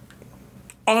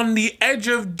 on the edge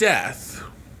of death,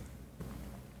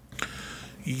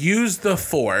 use the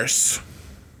Force.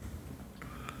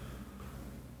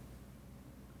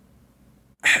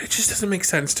 It just doesn't make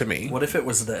sense to me. What if it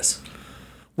was this?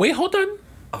 Wait, hold on.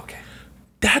 Okay.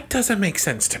 That doesn't make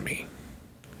sense to me.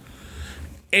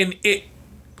 And it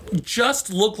just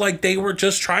looked like they were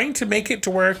just trying to make it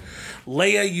to where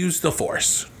Leia used the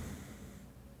Force.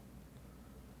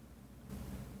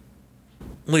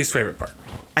 Least favorite part.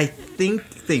 I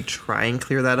think they try and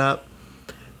clear that up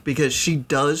because she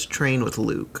does train with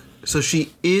Luke. So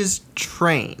she is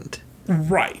trained.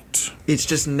 Right. It's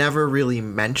just never really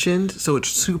mentioned, so it's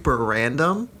super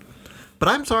random. But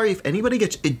I'm sorry, if anybody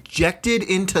gets ejected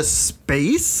into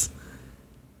space,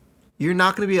 you're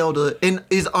not going to be able to, and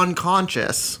is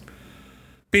unconscious.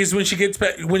 Because when she gets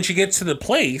to the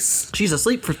place, She's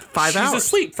asleep for 5 hours. she's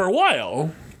asleep for a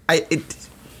while.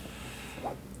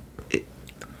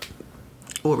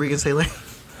 What were you going to say, Larry?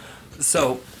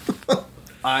 So,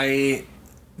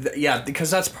 because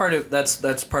that's part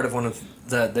of one of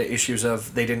the issues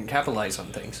of they didn't capitalize on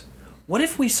things. What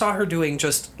if we saw her doing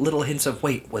just little hints of,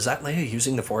 wait, was that Leia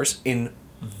using the Force in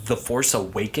The Force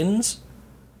Awakens?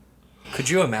 Could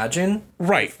you imagine?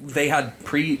 Right. They had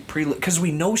because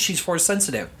we know she's Force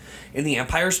sensitive. In The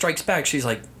Empire Strikes Back, she's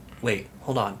like, wait,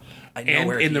 hold on. I know And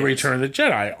where in he The is. Return of the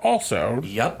Jedi also.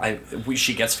 Yep,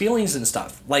 she gets feelings and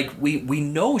stuff. Like, we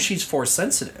know she's Force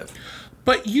sensitive.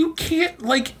 But you can't,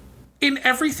 like, in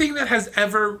everything that has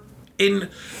ever, in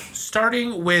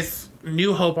starting with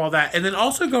New Hope, all that, and then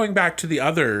also going back to the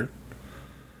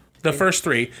first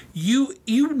 3, you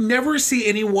never see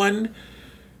anyone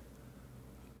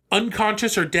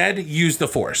unconscious or dead use the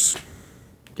Force.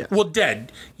 Yeah. Well,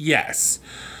 dead, yes.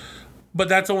 But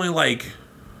that's only like...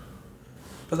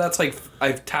 But that's like,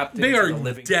 I've tapped into They are the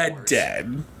living dead, Force.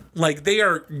 dead. Like, they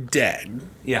are dead.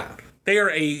 Yeah. They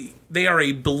are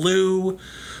a blue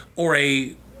or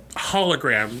a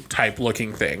hologram type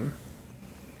looking thing.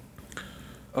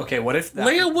 Okay, what if that...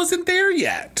 Leia wasn't there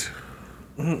yet.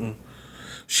 Mm-mm.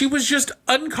 She was just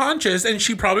unconscious, and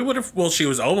she probably would have... Well, she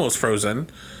was almost frozen.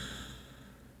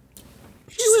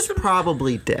 She was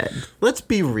probably dead. Let's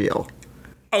be real.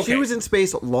 Okay. She was in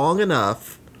space long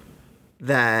enough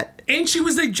that And she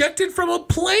was ejected from a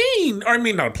plane. Or, I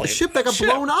mean, not a plane. the ship that got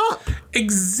blown up.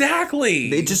 Exactly.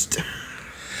 They just...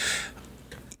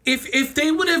 If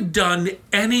they would have done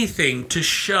anything to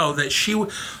show that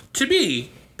to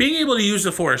me, being able to use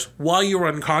the Force while you were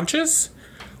unconscious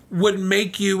would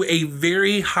make you a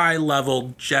very high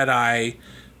level Jedi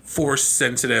Force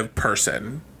sensitive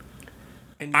person.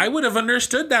 And I would have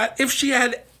understood that if she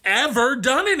had ever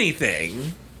done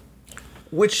anything.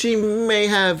 Which she may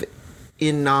have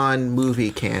in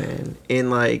non-movie canon. In,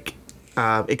 like,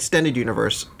 extended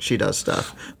universe, she does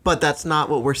stuff. But that's not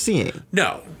what we're seeing.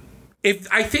 No.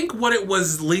 I think what it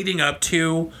was leading up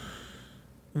to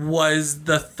was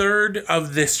the third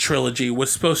of this trilogy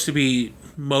was supposed to be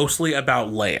mostly about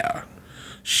Leia.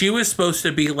 She was supposed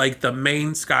to be like the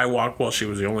main Skywalker. Well, she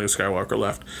was the only Skywalker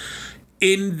left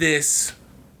in this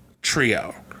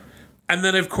trio. And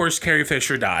then, of course, Carrie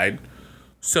Fisher died.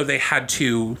 So they had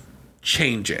to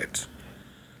change it.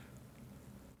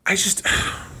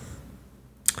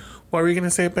 What were you going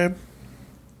to say, babe?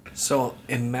 So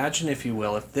imagine, if you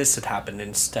will, if this had happened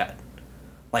instead.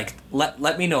 Like,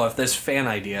 let me know if this fan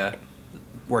idea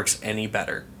works any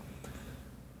better.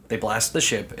 They blast the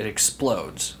ship, it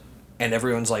explodes, and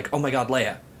everyone's like, oh my god,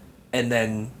 Leia. And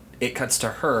then it cuts to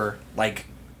her, like,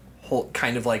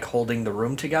 kind of like holding the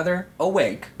room together,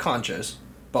 awake, conscious,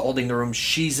 but holding the room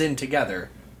she's in together,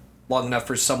 long enough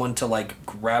for someone to, like,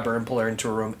 grab her and pull her into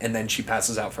a room, and then she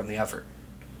passes out from the effort.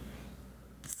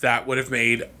 That would have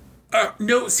made...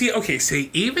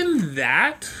 even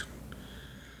that...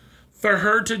 For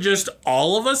her to just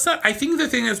all of a sudden... I think the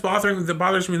thing that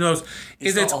bothers me most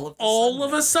is it's all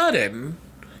of a sudden...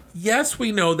 Yes,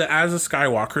 we know that as a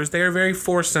Skywalkers, they are very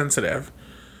Force sensitive.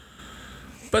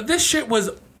 But this shit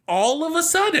was all of a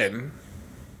sudden...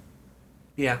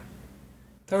 Yeah.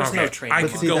 There was no training. I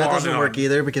But could see, go that on doesn't and work on.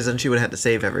 either, because then she would have had to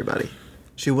save everybody.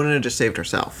 She wouldn't have just saved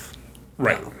herself.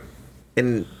 Right.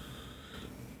 And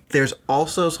there's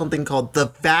also something called the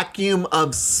vacuum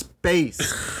of space.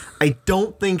 I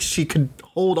don't think she could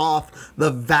hold off the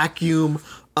vacuum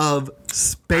of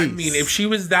space. I mean, if she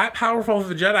was that powerful of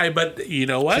a Jedi, but you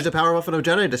know what? She's a power weapon of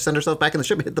Jedi to send herself back in the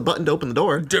ship and hit the button to open the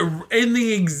door. In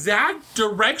the exact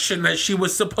direction that she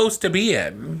was supposed to be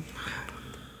in.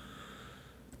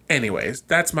 Anyways,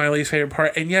 that's my least favorite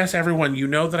part. And yes, everyone, you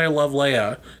know that I love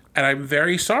Leia, and I'm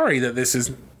very sorry that this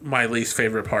is my least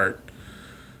favorite part.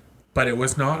 But it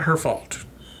was not her fault.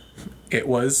 It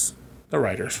was the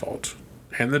writer's fault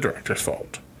and the director's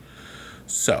fault.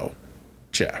 So,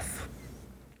 Jeff.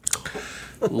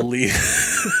 I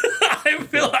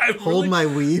feel I'm Hold really, my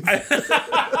weave.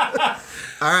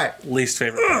 All right. least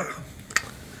favorite part.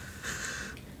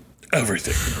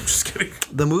 Everything. I'm just kidding.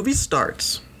 The movie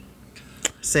starts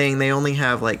saying they only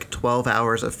have like 12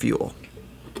 hours of fuel.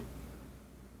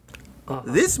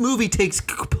 This movie takes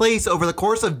place over the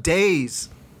course of days.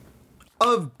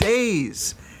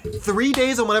 3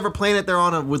 days on whatever planet they're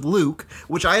on with Luke,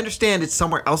 which I understand it's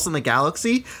somewhere else in the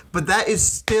galaxy, but that is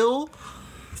still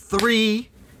 3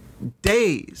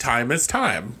 days. Time is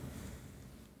time.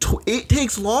 It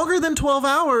takes longer than 12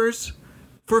 hours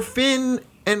for Finn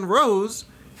and Rose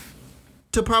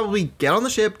to probably get on the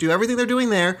ship, do everything they're doing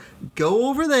there, go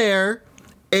over there,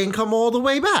 and come all the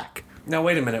way back. Now,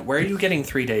 wait a minute. Where are you getting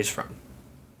 3 days from?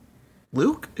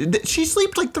 Luke? She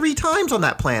slept like 3 times on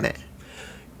that planet.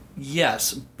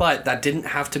 Yes, but that didn't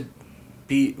have to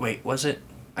be... Wait, was it?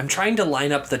 I'm trying to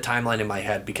line up the timeline in my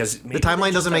head because... The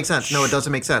timeline doesn't make sense. No, it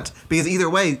doesn't make sense. Because either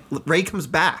way, Rey comes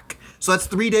back. So that's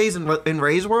 3 days in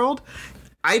Rey's world.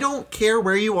 I don't care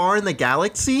where you are in the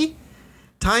galaxy.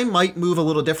 Time might move a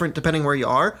little different depending where you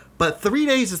are, but 3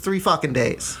 days is 3 fucking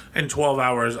days. And 12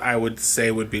 hours, I would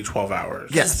say, would be 12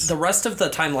 hours. Yes. The rest of the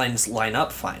timelines line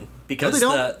up fine because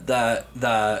No, they don't.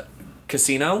 the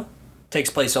casino takes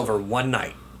place over one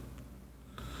night.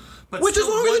 But Which is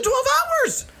still, longer than 12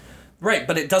 hours! Right,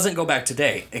 but it doesn't go back to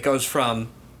day. It goes from,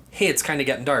 hey, it's kind of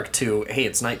getting dark to, hey,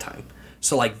 it's nighttime.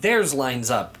 So, like, theirs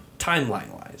lines up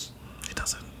timeline-wise, It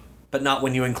doesn't. but not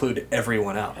when you include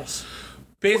everyone else.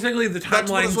 Basically, the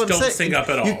timelines I'm don't saying. sync up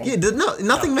at all.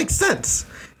 Nothing makes sense.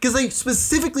 Because they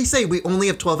specifically say we only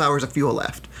have 12 hours of fuel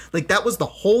left. Like, that was the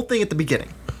whole thing at the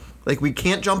beginning. Like, we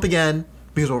can't jump again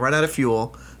because we'll run out of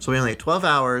fuel. So we only have 12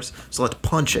 hours, so let's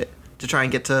punch it to try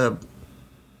and get to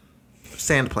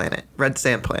Sand Planet. Red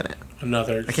Sand Planet.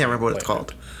 Another. I can't remember what it's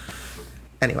called.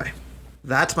 Anyway,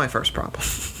 that's my first problem.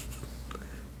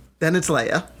 Then it's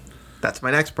Leia. That's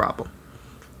my next problem.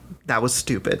 That was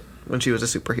stupid when she was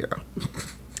a superhero.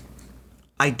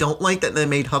 I don't like that they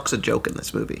made Hux a joke in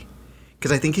this movie.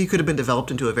 Because I think he could have been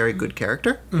developed into a very good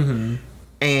character. Mm-hmm.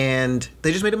 And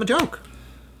they just made him a joke.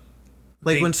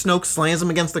 Like when Snoke slams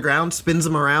him against the ground, spins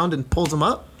him around, and pulls him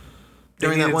up. They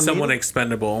During that needed one someone meeting.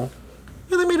 expendable.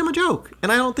 Yeah, they made him a joke.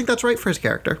 And I don't think that's right for his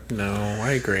character. No,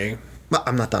 I agree. But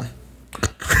I'm not done.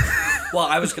 Well,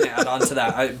 I was going to add on to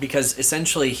that because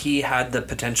essentially he had the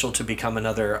potential to become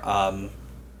another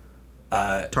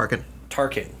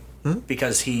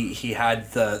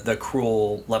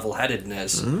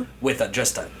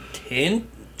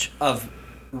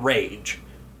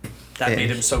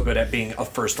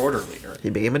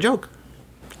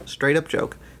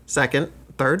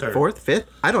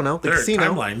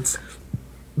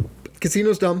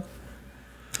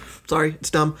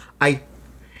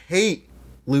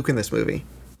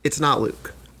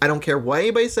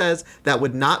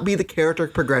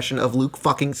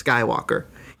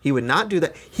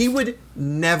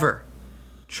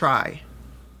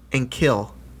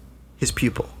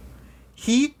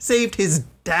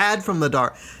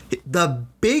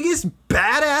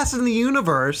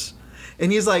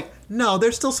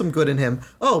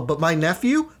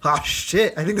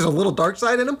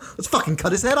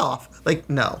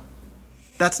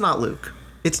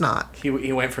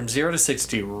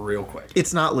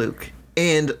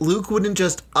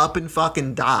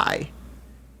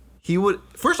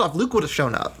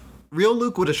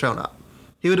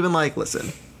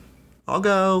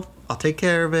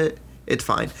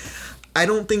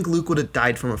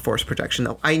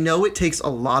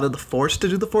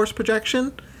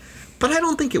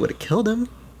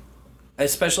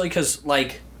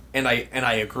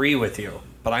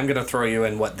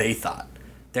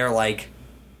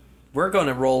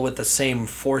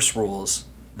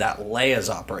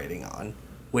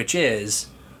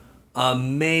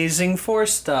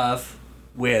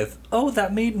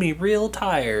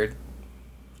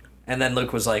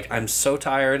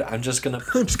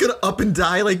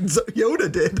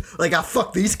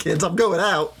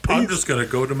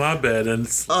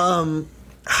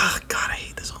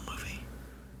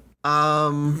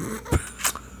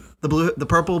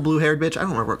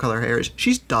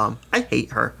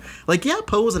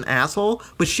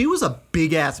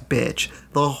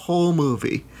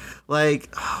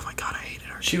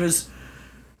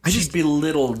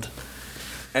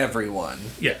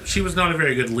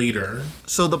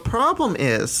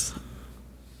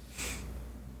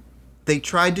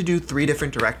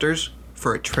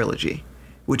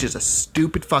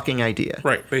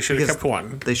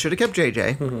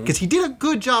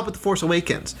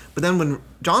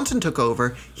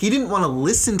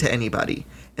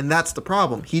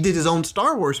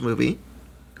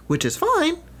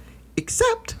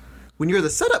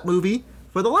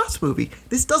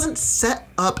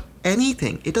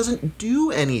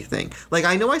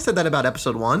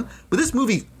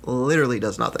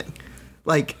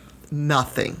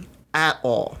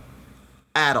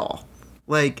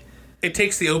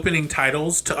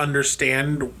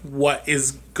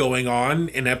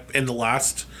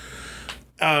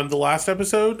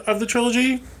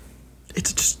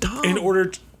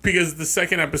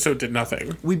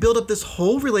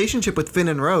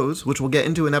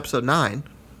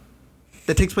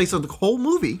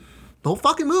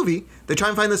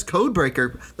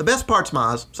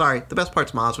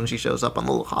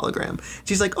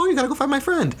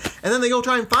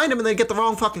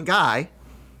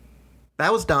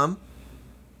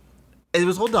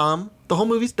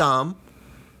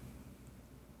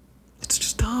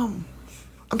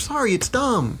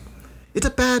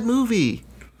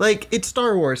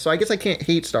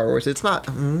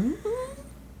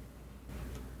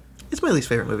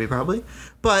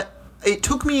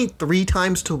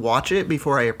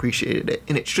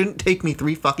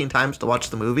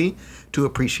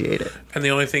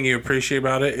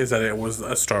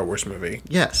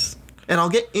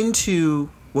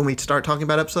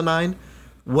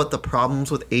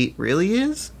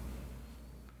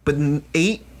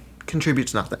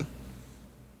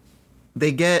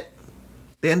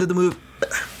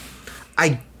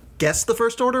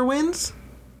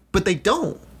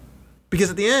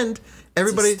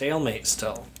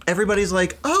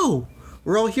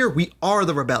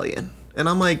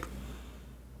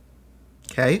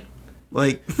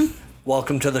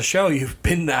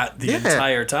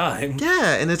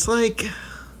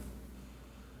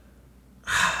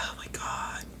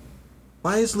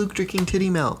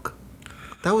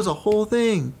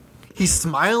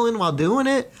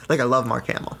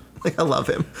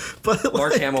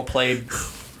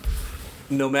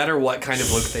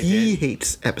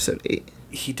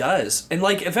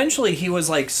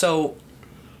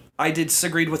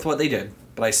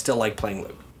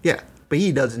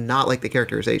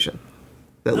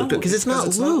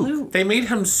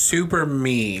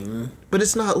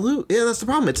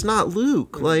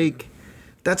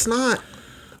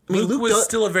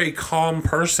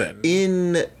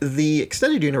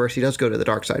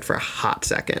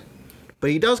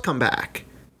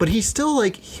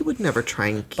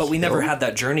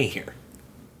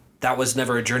that was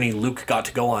never a journey Luke got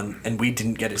to go on, and we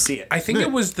didn't get to see it. I think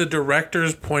it was the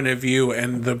director's point of view,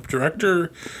 and the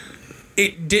director...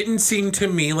 It didn't seem to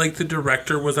me like the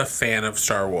director was a fan of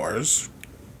Star Wars.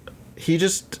 He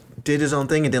just did his own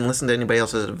thing and didn't listen to anybody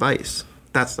else's advice.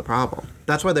 That's the problem.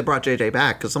 That's why they brought JJ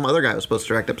back, because some other guy was supposed to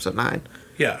direct episode 9.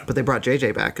 Yeah. But they brought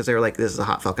JJ back because they were like, this is a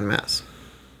hot fucking mess.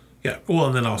 Yeah. Well,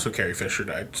 and then also Carrie Fisher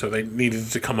died, so they needed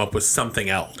to come up with something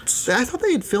else. I thought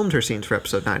they had filmed her scenes for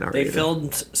episode 9 already. They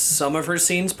filmed some of her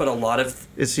scenes, but a lot of...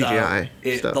 It's CGI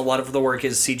stuff. A lot of the work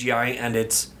is CGI, and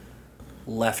it's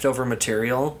leftover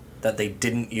material that they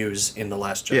didn't use in The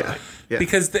Last Jedi. Yeah.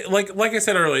 Because, like I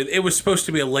said earlier, it was supposed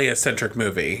to be a Leia-centric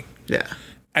movie. Yeah.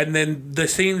 And then the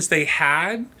scenes they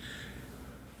had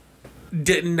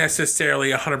didn't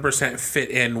necessarily 100% fit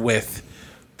in with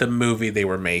the movie they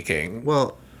were making.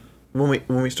 Well, when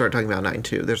we start talking about 9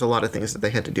 too, there's a lot of things that they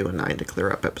had to do in 9 to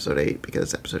clear up episode 8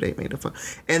 because episode 8 made it fun.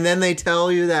 And then they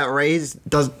tell you that Rey's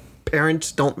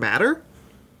parents don't matter?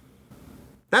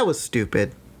 That was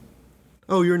stupid.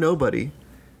 Oh, you're nobody.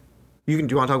 Do you want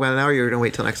to talk about it now, or you're going to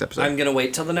wait till next episode? I'm going to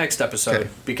wait till the next episode, okay,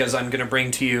 because I'm going to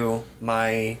bring to you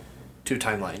my 2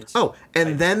 timelines. Oh,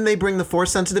 and then they bring the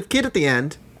Force-sensitive kid at the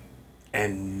end.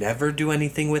 And never do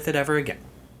anything with it ever again.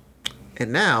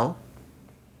 And now,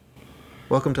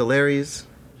 welcome to Larry's...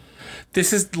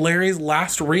 This is Larry's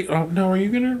last Oh, no, are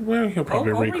you going to... Well, he'll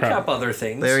probably I'll recap other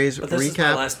things. Larry's but this is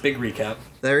my last big recap.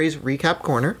 Larry's Recap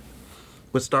Corner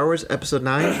with Star Wars Episode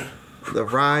 9, The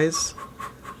Rise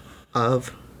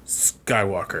of...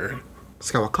 Skywalker.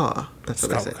 That's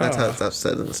what I say. That's how it's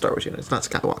said in the Star Wars unit. It's not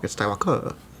Skywalker, it's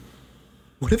Skywalker.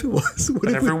 What if it was?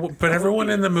 But everyone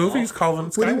in the movies call them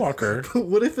Skywalker.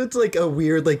 What if it's like a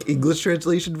weird like English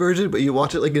translation version, but you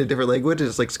watch it like in a different language and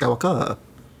it's like Skywalker?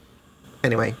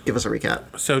 Anyway, give us a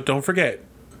recap. So don't forget,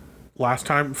 first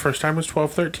time was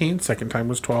 12:13, second time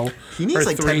was 12. He needs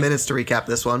like 10 minutes to recap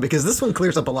this one because this one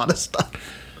clears up a lot of stuff.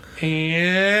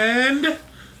 And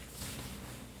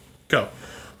go.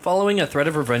 Following a threat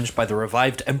of revenge by the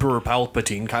revived Emperor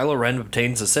Palpatine, Kylo Ren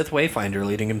obtains a Sith Wayfinder,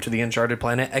 leading him to the uncharted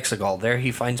planet Exegol. There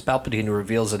he finds Palpatine, who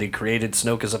reveals that he created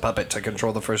Snoke as a puppet to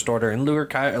control the First Order and lure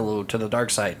Kylo to the dark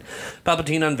side.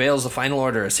 Palpatine unveils the Final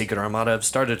Order, a secret armada of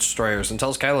Star Destroyers, and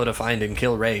tells Kylo to find and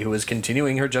kill Rey, who is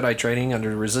continuing her Jedi training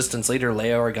under Resistance leader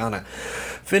Leia Organa.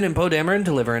 Finn and Poe Dameron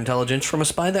deliver intelligence from a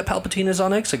spy that Palpatine is on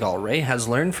Exegol. Rey has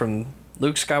learned from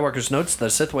Luke Skywalker's notes that a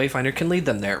Sith Wayfinder can lead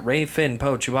them there. Rey, Finn,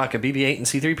 Poe, Chewbacca, BB-8, and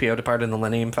C-3PO depart in the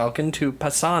Millennium Falcon to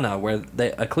Pasaana, where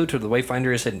a clue to the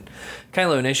Wayfinder is hidden.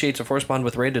 Kylo initiates a force bond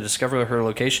with Rey to discover her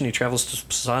location. He travels to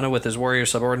Pasaana with his warrior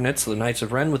subordinates, the Knights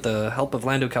of Ren. With the help of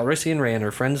Lando Calrissian, Rey and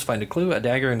her friends find a clue, a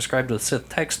dagger inscribed with Sith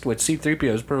text, which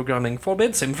C-3PO's programming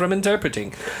forbids him from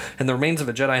interpreting, and the remains of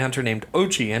a Jedi hunter named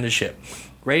Ochi and his ship.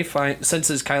 Rey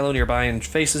senses Kylo nearby and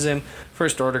faces him.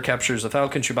 First Order captures the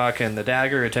Falcon, Chewbacca, and the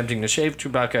dagger. Attempting to save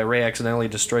Chewbacca, Rey accidentally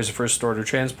destroys a First Order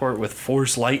transport with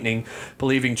Force lightning.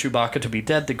 Believing Chewbacca to be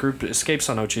dead, the group escapes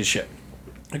on Ochi's ship.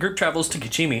 The group travels to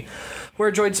Kichimi, where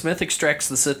Droid Smith extracts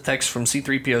the Sith text from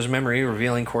C-3PO's memory,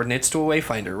 revealing coordinates to a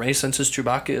Wayfinder. Rey senses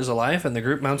Chewbacca is alive, and the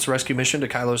group mounts a rescue mission to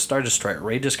Kylo's Star Destroyer.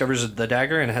 Rey discovers the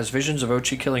dagger and has visions of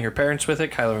Ochi killing her parents with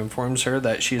it. Kylo informs her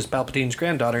that she is Palpatine's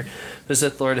granddaughter. The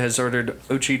Sith Lord has ordered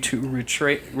Ochi to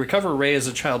recover Rey as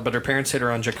a child, but her parents hid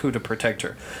her on Jakku to protect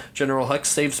her. General Hux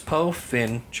saves Poe,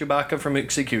 Finn, Chewbacca from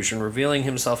execution, revealing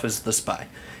himself as the spy.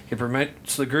 He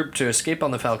permits the group to escape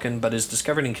on the Falcon, but is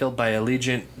discovered and killed by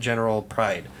Allegiant General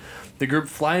Pride. The group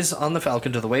flies on the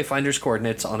Falcon to the Wayfinder's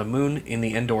coordinates on a moon in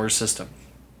the Endor system.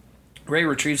 Rey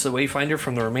retrieves the Wayfinder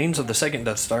from the remains of the second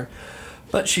Death Star,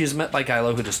 but she is met by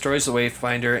Kylo, who destroys the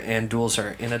Wayfinder and duels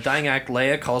her. In a dying act,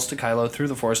 Leia calls to Kylo through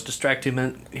the Force,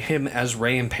 distracting him as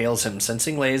Rey impales him.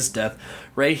 Sensing Leia's death,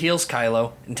 Rey heals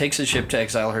Kylo and takes his ship to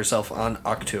exile herself on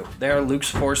Ahch-To. There, Luke's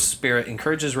Force spirit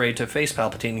encourages Rey to face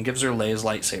Palpatine and gives her Leia's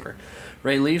lightsaber.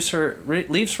 Rey leaves for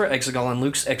Exegol on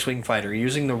Luke's X-Wing fighter,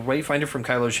 using the Wayfinder from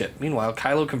Kylo's ship. Meanwhile,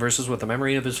 Kylo converses with the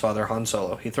memory of his father, Han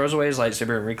Solo. He throws away his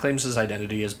lightsaber and reclaims his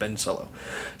identity as Ben Solo.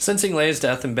 Sensing Leia's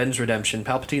death and Ben's redemption,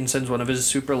 Palpatine sends one of his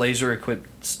super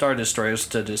laser-equipped Star Destroyers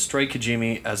to destroy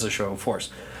Kijimi as a show of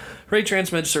force. Rey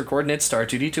transmits her coordinates to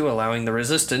R2-D2, allowing the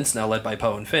Resistance, now led by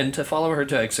Poe and Finn, to follow her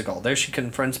to Exegol. There she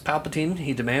confronts Palpatine.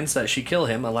 He demands that she kill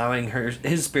him, allowing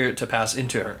his spirit to pass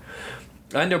into her.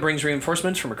 Lando brings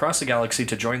reinforcements from across the galaxy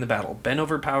to join the battle. Ben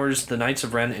overpowers the Knights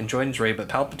of Ren and joins Rey, but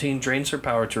Palpatine drains her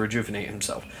power to rejuvenate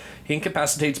himself. He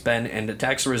incapacitates Ben and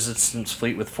attacks the Resistance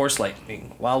fleet with Force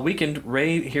lightning. While weakened,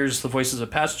 Rey hears the voices of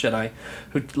past Jedi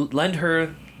who lend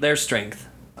her their strength.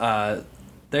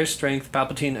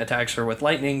 Palpatine attacks her with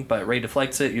lightning, but Rey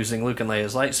deflects it using Luke and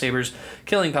Leia's lightsabers,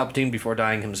 killing Palpatine before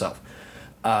dying himself.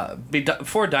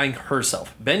 before dying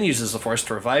herself. Ben uses the Force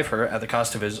to revive her at the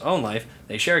cost of his own life.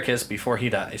 They share a kiss before he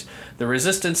dies. The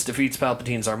Resistance defeats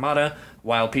Palpatine's armada,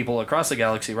 while people across the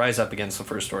galaxy rise up against the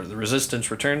First Order. The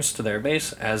Resistance returns to their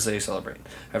base as they celebrate.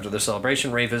 After the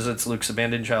celebration, Rey visits Luke's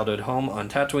abandoned childhood home on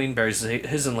Tatooine, buries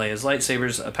his and Leia's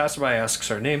lightsabers. A passerby asks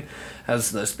her name.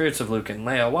 As the spirits of Luke and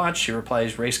Leia watch, she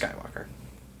replies, Rey Skywalker.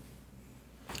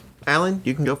 Alan,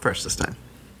 you can go first this time.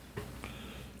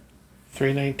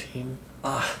 3:19.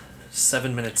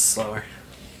 7 minutes slower.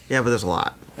 Yeah, but there's a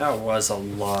lot. That was a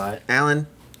lot. Alan,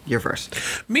 you're first.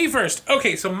 Me first.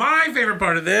 Okay, so my favorite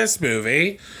part of this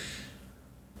movie.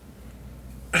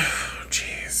 Oh,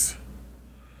 jeez.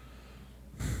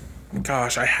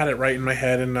 Gosh, I had it right in my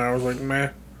head and I was like,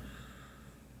 meh.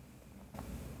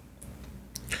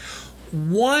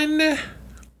 One,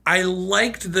 I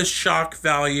liked the shock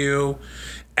value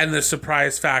and the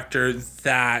surprise factor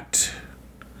that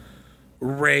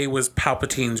Rey was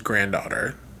Palpatine's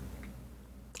granddaughter.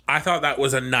 I thought that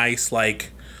was a nice,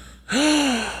 like,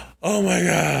 oh my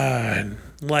god,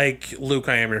 like Luke,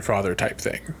 I am your father type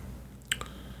thing.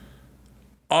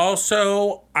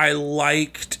 Also, I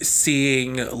liked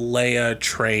seeing Leia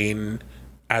train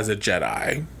as a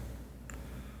Jedi.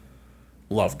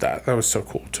 Loved that. That was so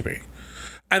cool to me.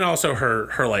 And also her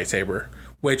lightsaber,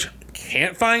 which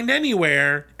can't find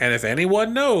anywhere. And if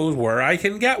anyone knows where I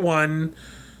can get one,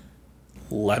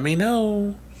 let me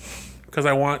know. Because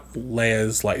I want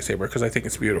Leia's lightsaber because I think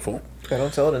it's beautiful. They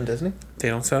don't sell it in Disney? They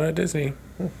don't sell it at Disney.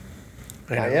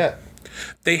 Not yet.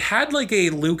 They had like a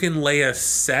Luke and Leia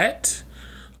set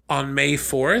on May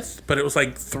 4th, but it was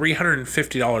like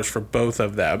 $350 for both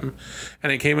of them.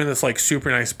 And it came in this like super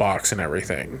nice box and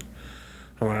everything.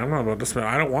 I'm like, I'm not about to spend.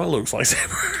 I don't want Luke's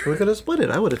lightsaber. We could have split it.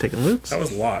 I would have taken Luke's. That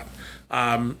was a lot.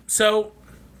 So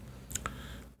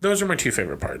those are my two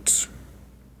favorite parts.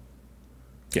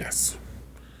 Yes.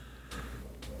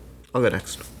 I'll go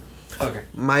next. Okay.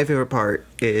 My favorite part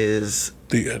is...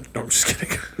 The end. No, I'm just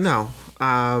kidding. No.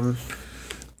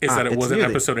 Is that it it's wasn't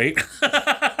nearly- episode 8?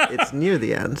 It's near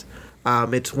the end.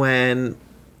 It's when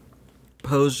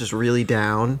Poe's just really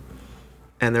down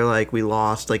and they're like, we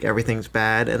lost, like everything's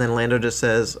bad, and then Lando just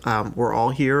says, we're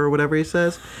all here, or whatever he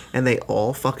says, and they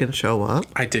all fucking show up.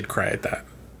 I did cry at that.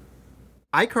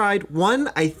 I cried.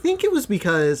 One, I think it was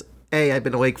because I've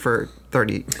been awake for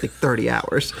 30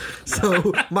 hours,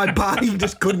 so my body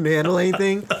just couldn't handle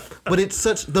anything. But it's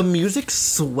the music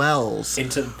swells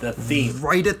Into the theme.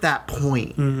 right at that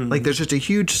point. Like there's just a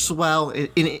huge swell, and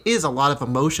it is a lot of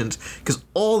emotions because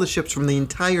all the ships from the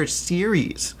entire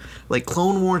series, like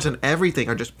Clone Wars and everything,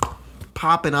 are just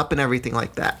popping up and everything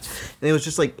like that. And it was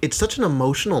just like, it's such an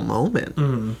emotional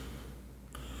moment.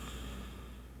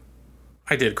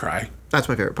 I did cry. That's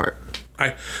my favorite part.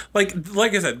 I like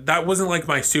I said, that wasn't like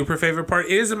my super favorite part.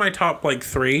 It is in my top like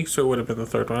 3, so it would have been the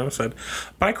third one I said.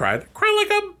 But I cried like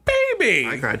a baby.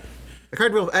 I cried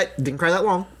I didn't cry that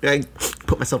long. I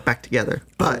put myself back together,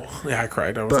 but Yeah, I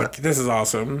cried. I was like, this is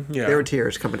awesome. Yeah. there were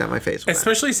tears coming down my face. when I-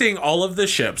 Especially seeing all of the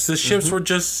ships. The ships were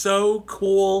just so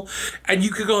cool. And you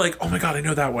could go like, oh my god, I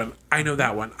know that one. I know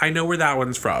that one. I know where that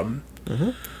one's from.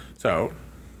 So,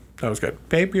 that was good.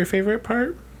 Babe, your favorite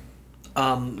part?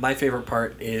 My favorite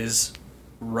part is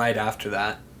right after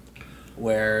that,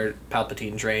 where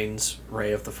Palpatine drains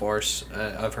Rey of the Force,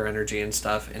 of her energy and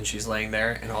stuff, and she's laying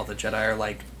there, and all the Jedi are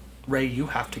like, Rey, you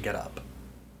have to get up.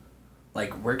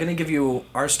 Like, we're gonna give you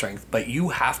our strength, but you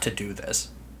have to do this.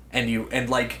 And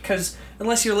like, because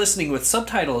unless you're listening with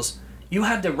subtitles, you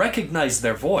had to recognize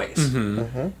their voice.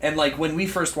 And like, when we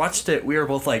first watched it, we were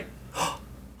both like,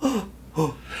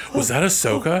 Was that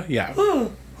Ahsoka? Yeah.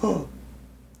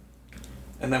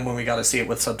 and then when we got to see it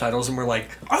with subtitles, and we're like,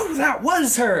 oh, that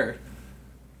was her!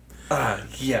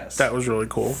 Yes. That was really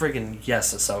cool. Friggin'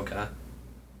 yes, Ahsoka.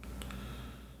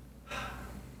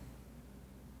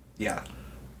 Yeah,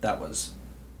 that was...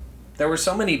 There were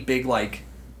so many big, like,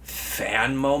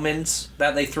 fan moments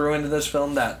that they threw into this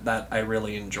film that I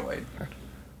really enjoyed.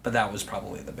 But that was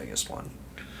probably the biggest one.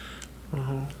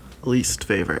 Least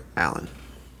favorite, Alan.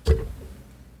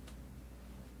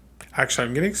 Actually,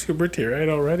 I'm getting super teary-eyed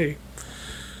already.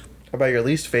 How about your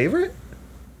least favorite?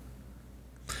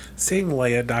 Seeing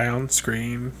Leia die on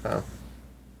screen. Oh.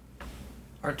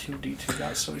 R2-D2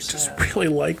 got so Just sad. really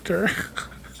liked her.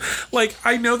 Like,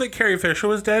 I know that Carrie Fisher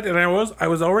was dead, and I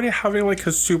was already having like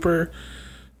a super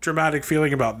dramatic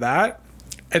feeling about that.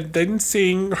 And then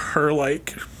seeing her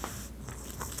like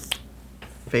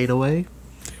Fade away?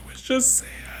 it was just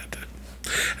sad.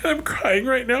 And I'm crying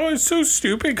right now. It's so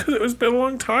stupid because it was been a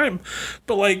long time.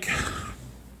 But like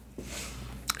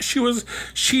she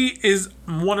is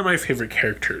one of my favorite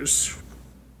characters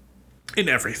in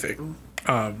everything.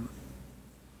 And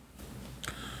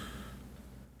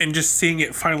just seeing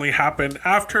it finally happen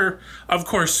after, of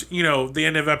course, the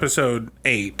end of episode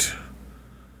 8.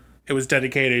 It was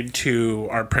dedicated to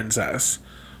our princess.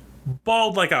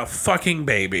 Bawled like a fucking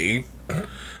baby.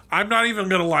 I'm not even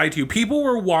gonna lie to you. People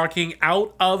were walking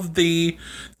out of the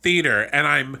theater and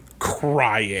I'm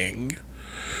crying.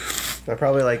 They're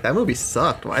probably like, that movie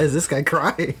sucked. Why is this guy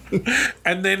crying?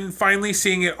 And then finally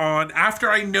seeing it on after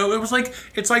I know it's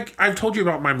like I've told you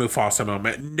about my Mufasa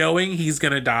moment, knowing he's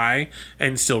gonna die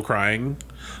and still crying.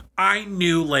 I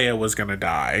knew Leia was gonna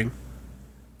die.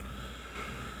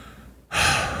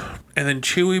 And then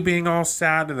Chewie being all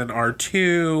sad, and then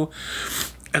R2,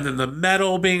 and then the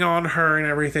medal being on her and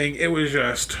everything. It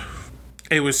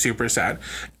was super sad.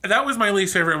 That was my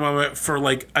least favorite moment for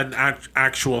like an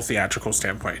actual theatrical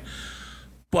standpoint.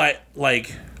 But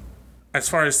like, as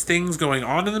far as things going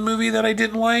on in the movie that I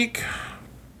didn't like,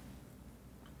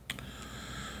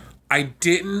 I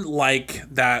didn't like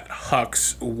that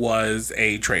Hux was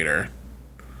a traitor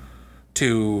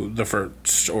to the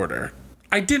First Order.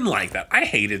 I didn't like that. I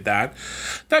hated that.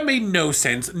 That made no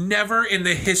sense. Never in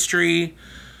the history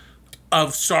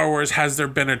of Star Wars has there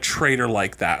been a traitor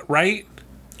like that, right?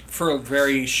 For a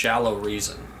very shallow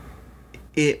reason.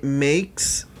 It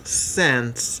makes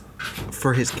sense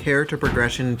for his character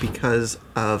progression because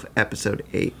of episode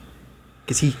 8.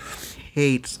 Because he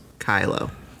hates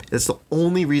Kylo. That's the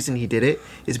only reason he did it,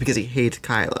 is because he hates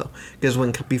Kylo. Because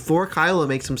before Kylo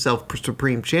makes himself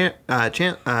Supreme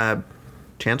Chancellor?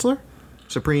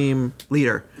 Supreme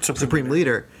Leader.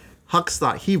 Hux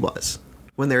thought he was.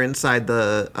 When they're inside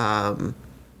the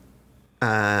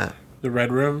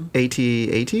Red Room?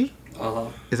 AT-AT? Uh-huh.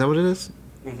 Is that what it is?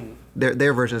 Mm-hmm.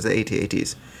 Their version is the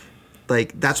AT-ATs.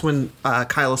 Like, that's when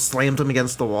Kylo slammed him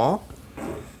against the wall.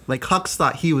 Like, Hux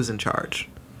thought he was in charge.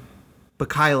 But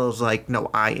Kylo's like, no,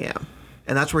 I am.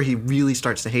 And that's where he really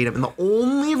starts to hate him. And the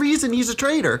only reason he's a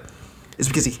traitor is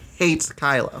because he hates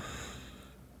Kylo.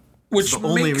 Which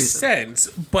makes sense.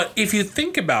 But if you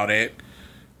think about it,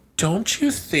 don't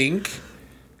you think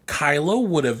Kylo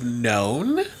would have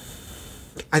known?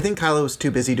 I think Kylo was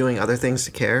too busy doing other things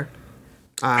to care.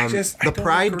 The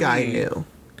Pride guy knew.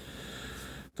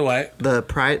 The what? The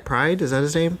Pride, is that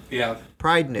his name? Yeah.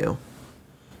 Pride knew.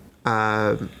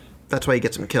 That's why he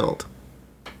gets him killed.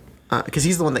 Because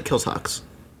he's the one that kills Hux.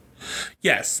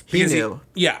 Yes, he knew.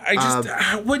 I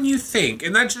just when you think,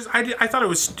 and that's just I thought it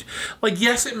was like,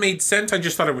 yes, it made sense. I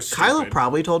just thought it was stupid. Kylo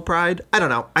probably told Pride. I don't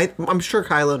know. I'm sure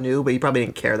Kylo knew, but he probably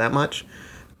didn't care that much.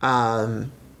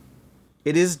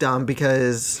 It is dumb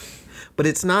but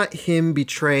it's not him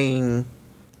betraying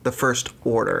the First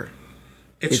Order.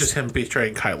 It's just him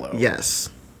betraying Kylo. Yes,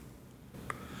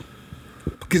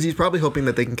 because he's probably hoping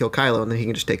that they can kill Kylo and then he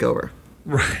can just take over.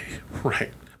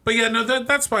 Right. But yeah, no,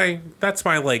 that's my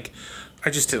like,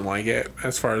 I just didn't like it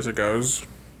as far as it goes.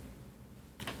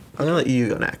 I'm gonna let you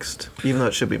go next, even though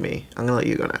it should be me. I'm gonna let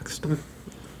you go next.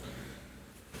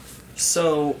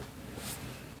 So,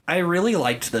 I really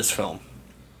liked this film.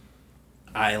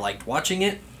 I liked watching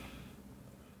it,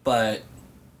 but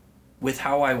with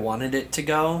how I wanted it to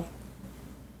go,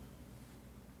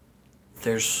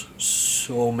 there's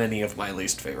so many of my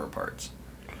least favorite parts.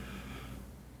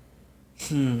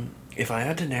 If I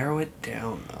had to narrow it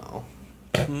down, though.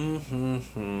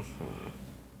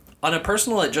 On a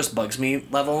personal, it just bugs me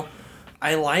level,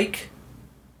 I like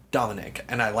Dominic,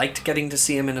 and I liked getting to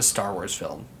see him in a Star Wars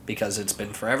film, because it's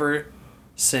been forever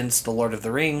since The Lord of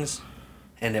the Rings,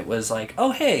 and it was like,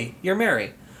 oh, hey, you're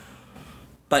Mary.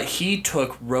 But he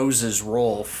took Rose's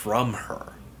role from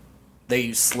her. They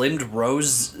slimmed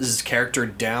Rose's character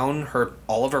down,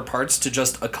 all of her parts, to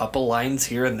just a couple lines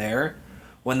here and there,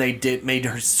 when they made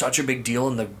her such a big deal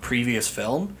in the previous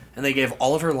film, and they gave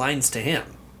all of her lines to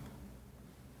him.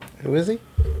 Who is he?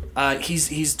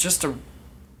 He's just a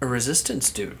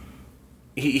resistance dude.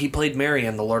 He played Merry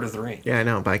in The Lord of the Rings. Yeah, I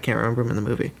know, but I can't remember him in the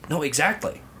movie. No,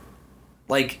 exactly.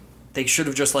 Like, they should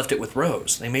have just left it with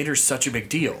Rose. They made her such a big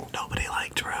deal. Nobody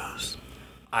liked Rose.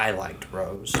 I liked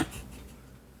Rose.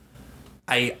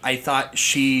 I thought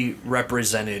she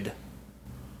represented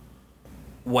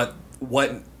what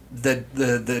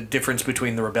the difference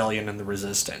between the rebellion and the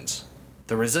resistance.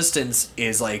 The resistance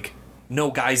is like,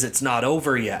 no, guys, it's not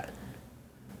over yet.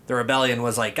 The rebellion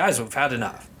was like, guys, we've had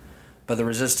enough. But the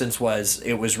resistance was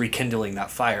rekindling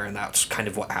that fire, and that's kind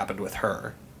of what happened with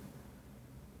her.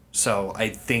 So I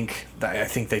think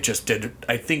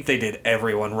they did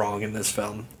everyone wrong in this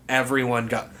film. Everyone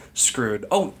got screwed.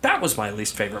 Oh, that was my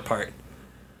least favorite part.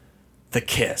 The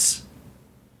kiss.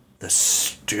 The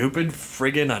stupid,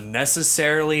 friggin'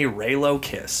 unnecessarily Reylo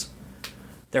kiss.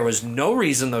 There was no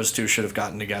reason those two should have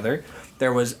gotten together.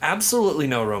 There was absolutely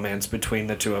no romance between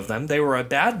the two of them. They were a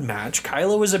bad match.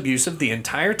 Kylo was abusive the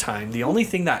entire time. The only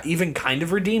thing that even kind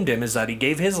of redeemed him is that he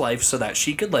gave his life so that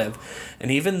she could live.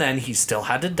 And even then, he still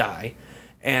had to die.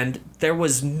 And there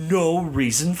was no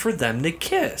reason for them to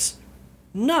kiss.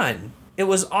 None. It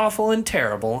was awful and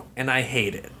terrible, and I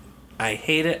hate it. I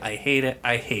hate it, I hate it,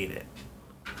 I hate it.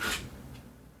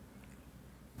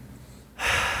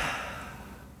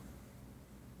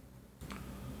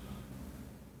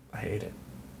 I hate it.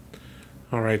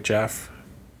 All right, Jeff.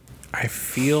 I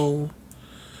feel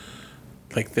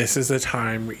like this is a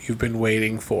time you've been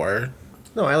waiting for.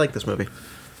 No, I like this movie.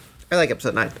 I like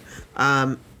episode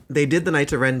 9. They did the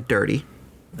Knights of Ren dirty.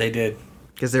 They did.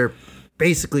 Because they're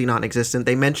basically non-existent.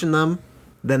 They mention them,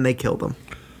 then they kill them.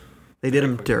 They did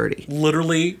them dirty.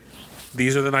 Literally,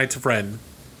 these are the Knights of Ren.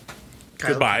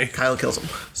 Goodbye. Kylo kills them.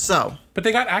 So. But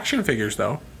they got action figures,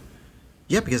 though.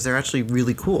 Yeah, because they're actually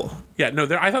really cool. Yeah, no,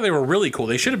 I thought they were really cool.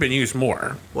 They should have been used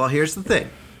more. Well, here's the thing.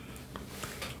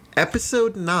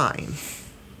 Episode 9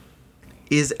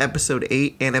 is episode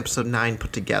 8 and episode 9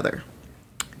 put together.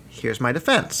 Here's my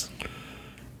defense.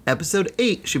 Episode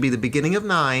 8 should be the beginning of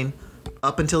 9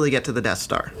 up until they get to the Death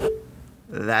Star.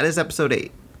 That is episode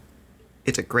 8.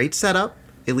 It's a great setup.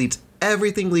 It leads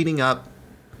everything leading up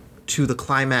to the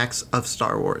climax of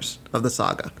Star Wars, of the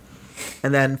saga.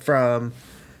 And then from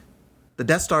the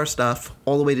Death Star stuff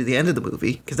all the way to the end of the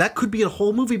movie, because that could be a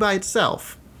whole movie by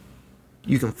itself.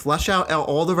 You can flesh out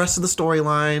all the rest of the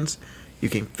storylines. You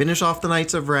can finish off the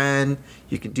Knights of Ren.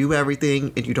 You can do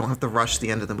everything, and you don't have to rush the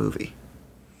end of the movie.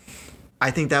 I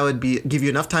think that would give you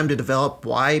enough time to develop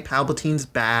why Palpatine's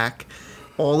back,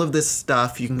 all of this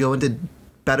stuff. You can go into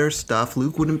better stuff.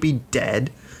 Luke wouldn't be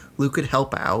dead. Luke could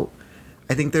help out.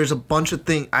 I think there's a bunch of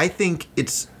things. I think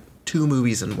it's 2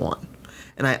 movies in one.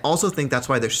 And I also think that's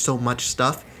why there's so much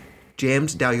stuff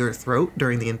jammed down your throat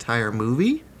during the entire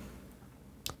movie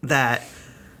that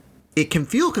it can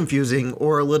feel confusing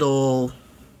or a little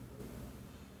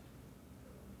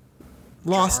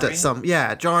lost jarring?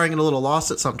 Jarring and a little lost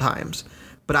at sometimes.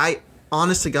 But I,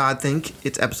 honest to God, think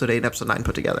it's episode 8 and episode 9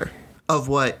 put together of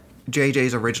what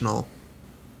JJ's original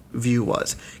view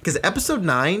was. Because episode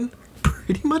 9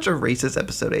 pretty much erases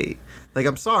episode 8. Like,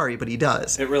 I'm sorry, but he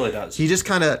does. It really does. He just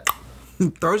kind of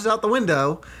throws it out the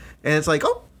window, and it's like,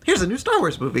 oh, here's a new Star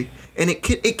Wars movie. And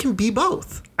it can be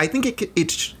both. I think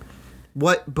it's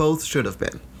what both should have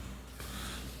been.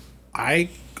 I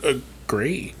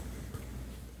agree.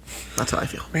 That's how I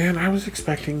feel. Man, I was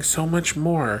expecting so much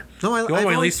more. No, you know what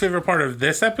my least favorite part of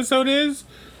this episode is?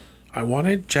 I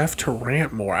wanted Jeff to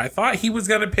rant more. I thought he was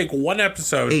going to pick one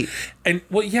episode. 8. And,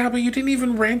 well, yeah, but you didn't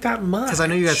even rant that much. Because I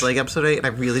know you guys like episode 8, and I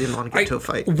really didn't want to get into a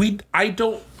fight.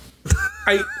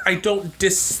 I don't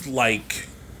dislike...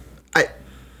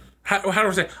 How do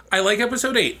I say? I like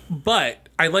episode 8, but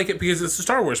I like it because it's a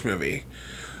Star Wars movie.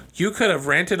 You could have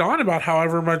ranted on about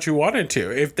however much you wanted to.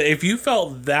 If you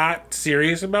felt that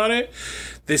serious about it,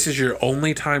 this is your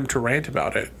only time to rant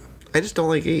about it. I just don't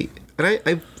like 8.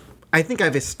 And I think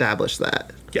I've established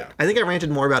that. Yeah. I think I ranted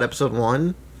more about episode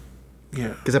 1. Yeah.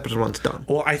 Because episode 1's done.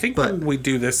 Well, I think when we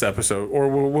do this episode, or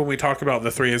when we talk about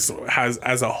the 3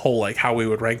 as a whole, like how we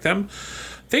would rank them,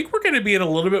 I think we're going to be in a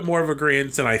little bit more of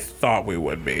agreement than I thought we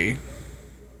would be.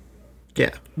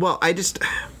 Yeah. Well, I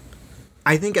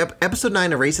think episode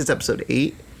 9 erases episode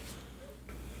 8,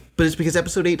 but it's because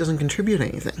episode 8 doesn't contribute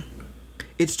anything.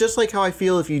 It's just like how I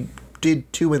feel if you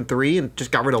did 2 and 3 and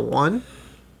just got rid of 1,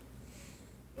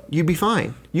 you'd be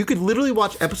fine. You could literally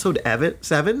watch episode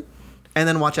 7 and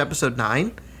then watch episode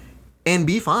 9 and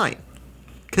be fine.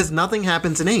 Because nothing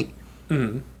happens in 8.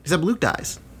 Mm-hmm. Except Luke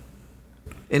dies.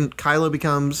 And Kylo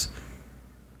becomes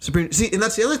supreme. See, and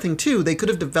that's the other thing, too. They could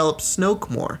have developed Snoke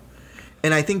more.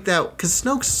 And I think that, because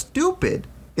Snoke's stupid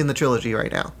in the trilogy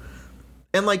right now.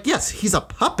 And, like, yes, he's a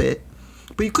puppet,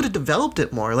 but you could have developed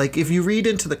it more. Like, if you read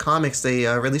into the comics, they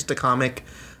released a comic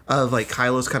of, like,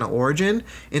 Kylo's kind of origin.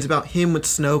 It's about him with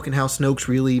Snoke and how Snoke's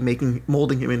really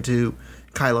molding him into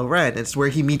Kylo Ren. It's where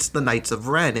he meets the Knights of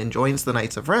Ren and joins the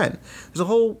Knights of Ren. There's a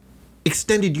whole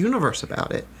extended universe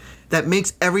about it that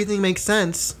makes everything make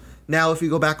sense now if you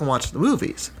go back and watch the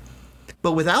movies.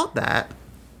 But without that,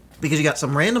 because you got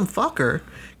some random fucker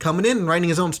coming in and writing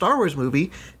his own Star Wars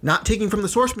movie, not taking from the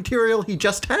source material he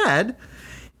just had,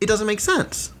 it doesn't make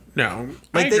sense. No,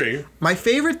 I agree. My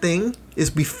favorite thing is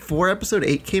before episode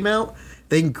 8 came out,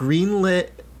 they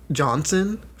greenlit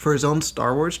Johnson for his own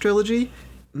Star Wars trilogy,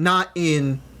 not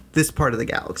in this part of the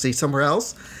galaxy, somewhere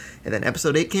else. And then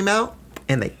episode 8 came out,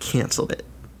 and they canceled it.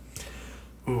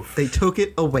 Oof. They took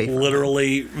it away from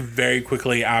Literally, very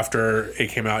quickly after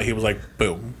it came out, he was like,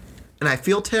 boom. And I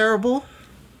feel terrible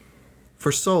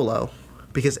for Solo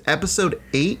because episode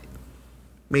 8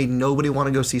 made nobody want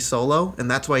to go see Solo, and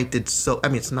that's why it did so... I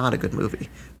mean, it's not a good movie,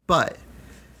 but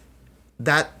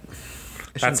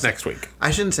that's next week.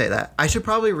 I shouldn't say that. I should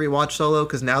probably rewatch Solo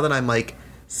because now that I'm, like,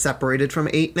 separated from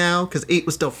 8 now, because 8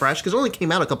 was still fresh, because it only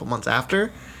came out a couple months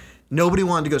after, nobody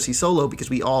wanted to go see Solo because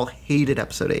we all hated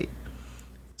episode 8.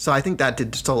 So I think that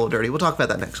did Solo dirty. We'll talk about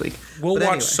that next week. We'll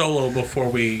watch Solo before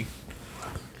we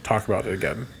talk about it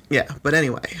again. Yeah, but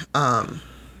anyway,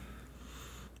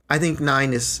 I think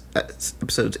 9 is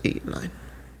episodes 8 and 9.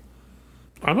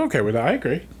 I'm okay with that. I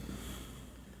agree.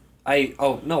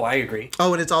 I agree.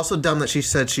 Oh, and it's also dumb that she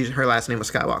said her last name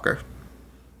was Skywalker.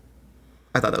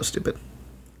 I thought that was stupid.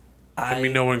 I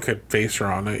mean, no one could face her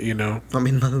on it, you know. I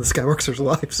mean, none of the Skywalkers are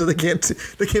alive, so they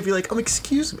can't be like,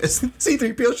 excuse me.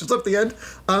 C-3PO shows up at the end.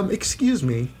 Excuse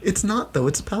me. It's not, though.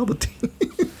 It's Palpatine.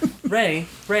 Ray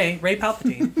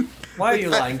Palpatine. Why are you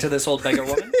lying to this old beggar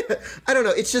woman? I don't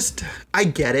know. It's just, I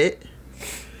get it.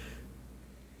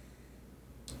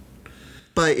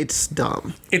 But it's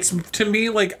dumb. It's, to me,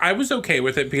 like, I was okay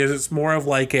with it because it's more of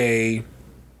like a...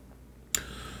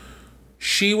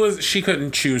 She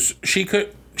couldn't choose... She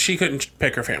couldn't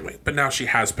pick her family, but now she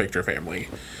has picked her family.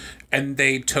 And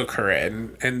they took her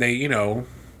in, and they, you know...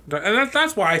 And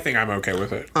that's why I think I'm okay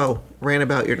with it. Oh, rant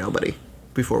about your nobody,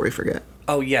 before we forget.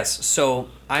 Oh, yes. So,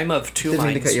 I'm of two minds.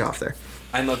 Didn't mean to cut you off there.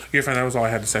 You're fine, that was all I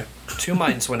had to say. Two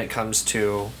minds when it comes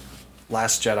to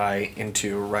Last Jedi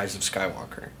into Rise of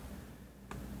Skywalker.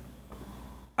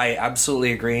 I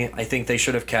absolutely agree. I think they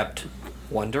should have kept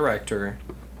one director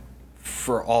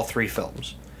for all 3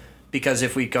 films. Because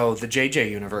if we go the JJ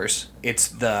universe, it's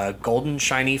the golden,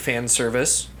 shiny fan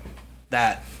service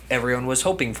that everyone was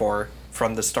hoping for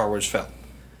from the Star Wars film.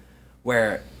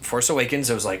 Where Force Awakens,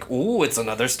 it was like, ooh, it's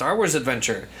another Star Wars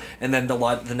adventure. And then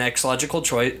the next logical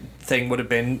thing would have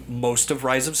been most of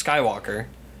Rise of Skywalker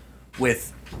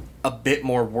with a bit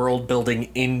more world building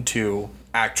into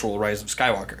actual Rise of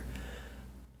Skywalker.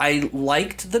 I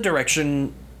liked the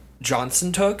direction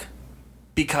Johnson took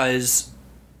because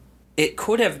it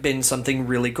could have been something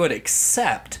really good,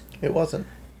 except It wasn't.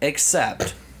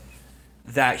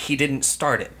 That he didn't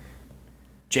start it.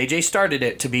 JJ started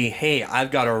it to be, hey,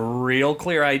 I've got a real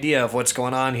clear idea of what's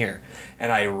going on here.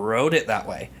 And I wrote it that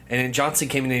way. And then Johnson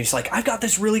came in and he's like, I've got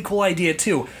this really cool idea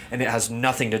too. And it has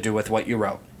nothing to do with what you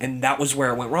wrote. And that was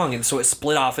where it went wrong. And so it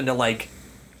split off into like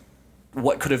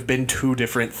what could have been 2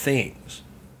 different things.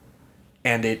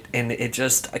 And it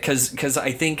just, because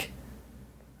I think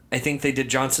they did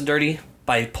Johnson dirty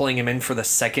by pulling him in for the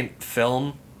second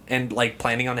film and like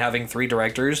planning on having 3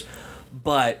 directors.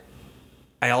 But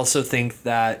I also think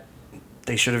that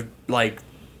they shouldn't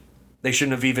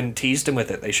have even teased him with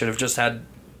it. They should have just had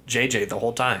JJ the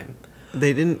whole time.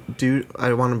 They didn't do...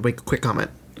 I want to make a quick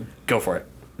comment. Go for it.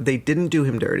 They didn't do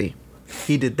him dirty.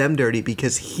 He did them dirty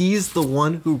because he's the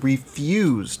one who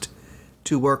refused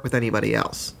to work with anybody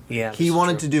else. Yeah, he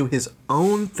wanted to do his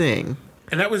own thing.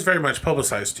 And that was very much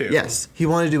publicized, too. Yes, he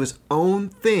wanted to do his own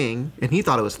thing, and he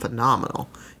thought it was phenomenal.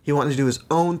 He wanted to do his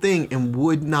own thing and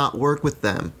would not work with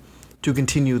them to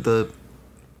continue the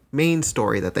main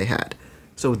story that they had.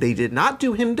 So they did not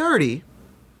do him dirty.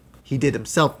 He did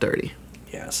himself dirty.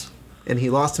 Yes. And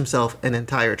he lost himself an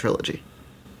entire trilogy.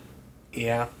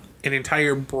 Yeah. An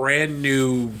entire brand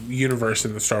new universe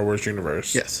in the Star Wars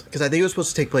universe. Yes, because I think it was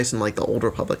supposed to take place in like the Old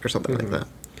Republic or something like that.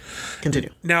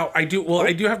 Continue. Now, I do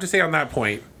have to say on that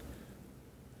point,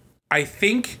 I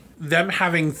think them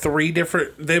having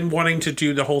them wanting to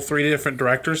do the whole 3 different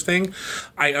directors thing,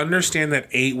 I understand that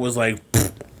 8 was like,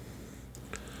 pfft.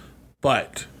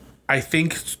 But I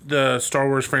think the Star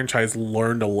Wars franchise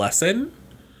learned a lesson,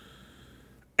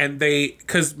 and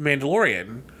because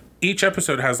Mandalorian, each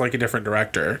episode has like a different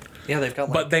director. Yeah, they've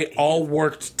got but they all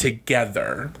worked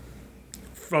together.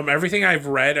 From everything I've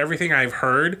read, everything I've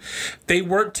heard, they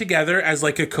worked together as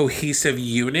like a cohesive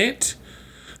unit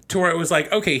to where it was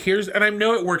like, okay, and I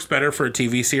know it works better for a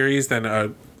TV series than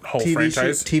a whole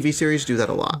franchise. TV series do that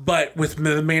a lot. But with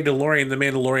The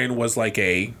Mandalorian was like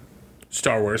a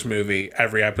Star Wars movie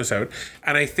every episode.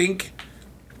 And I think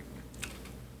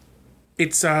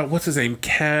it's, what's his name?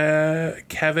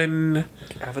 Kevin...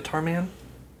 Avatar Man?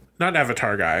 Not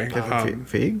Avatar guy. Kevin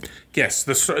Feige? Yes,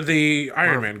 the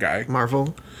Iron Man guy.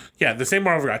 Marvel? Yeah, the same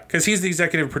Marvel guy. Because he's the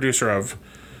executive producer of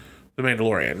The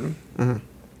Mandalorian. Mm-hmm.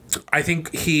 I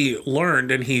think he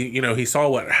learned and he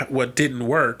saw what didn't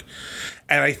work.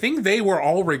 And I think they were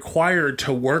all required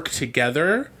to work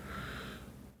together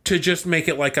to just make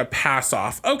it like a pass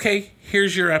off. Okay,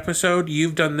 here's your episode.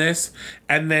 You've done this.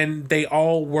 And then they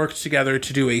all worked together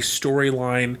to do a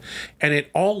storyline. And it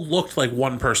all looked like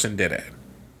one person did it.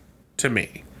 To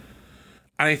me.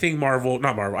 And I think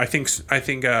I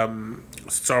think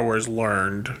Star Wars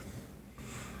learned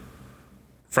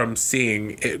from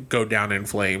seeing it go down in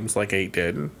flames like 8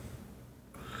 did.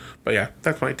 But yeah,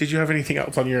 that's fine. Did you have anything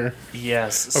else on your...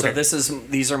 Yes. Okay. So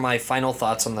these are my final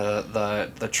thoughts on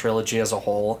the trilogy as a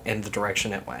whole and the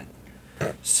direction it went.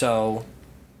 So,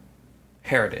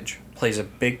 heritage plays a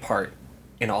big part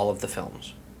in all of the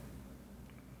films.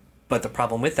 But the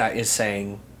problem with that is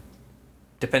saying,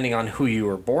 depending on who you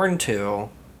were born to,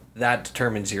 that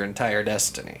determines your entire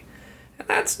destiny. And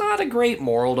that's not a great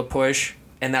moral to push,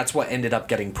 and that's what ended up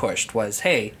getting pushed was,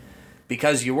 hey,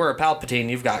 because you were a Palpatine,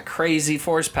 you've got crazy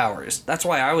Force powers. That's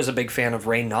why I was a big fan of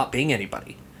Rey not being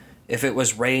anybody. If it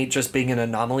was Rey just being an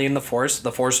anomaly in the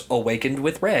Force awakened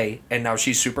with Rey, and now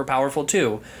she's super powerful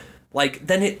too, like,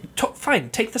 then fine,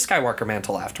 take the Skywalker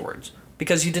mantle afterwards.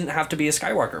 Because you didn't have to be a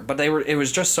Skywalker. But it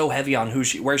was just so heavy on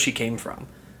where she came from.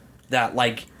 That,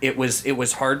 like, it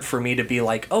was hard for me to be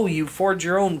like, oh, you forge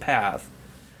your own path.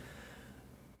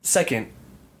 Second,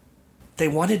 they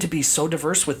wanted to be so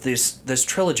diverse with this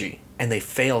trilogy, and they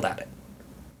failed at it.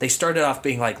 They started off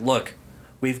being like, look,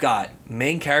 we've got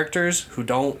main characters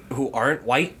who aren't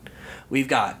white. We've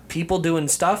got people doing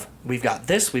stuff. We've got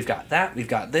this, we've got that, we've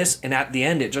got this. And at the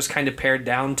end, it just kind of pared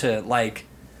down to, like,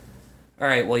 all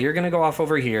right, well, you're going to go off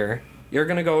over here. You're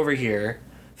going to go over here.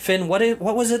 Finn, what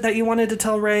was it that you wanted to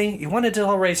tell Rey? You wanted to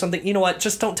tell Rey something. You know what?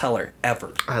 Just don't tell her,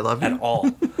 ever. I love you. At all.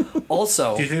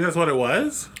 Also... Do you think that's what it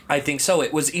was? I think so.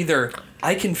 It was either,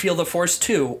 I can feel the Force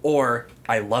too, or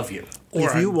I love you.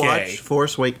 Or if you I'm watch gay.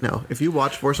 If you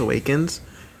watch Force Awakens,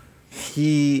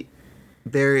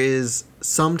 there is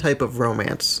some type of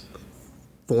romance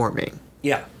forming.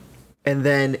 Yeah. And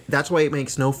then that's why it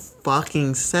makes no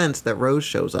fucking sense that Rose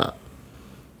shows up.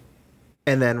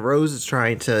 And then Rose is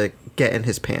trying to get in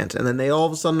his pants. And then they all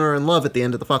of a sudden are in love at the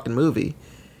end of the fucking movie.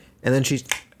 And then she's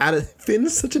Finn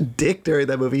is such a dick during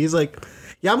that movie. He's like,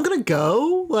 yeah, I'm gonna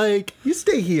go. Like, you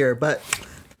stay here, but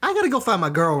I gotta go find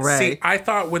my girl, Rey. See, I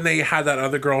thought when they had that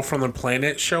other girl from the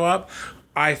planet show up,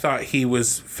 I thought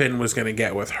Finn was gonna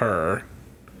get with her.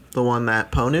 The one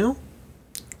that Poe knew?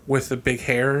 With the big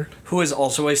hair. Who is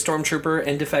also a stormtrooper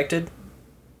and defected?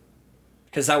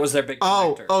 Because that was their big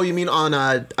connector. Oh, you mean on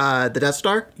the Death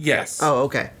Star? Yes. Oh,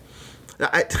 okay.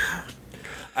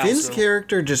 Finn's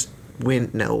character just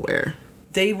went nowhere.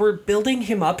 They were building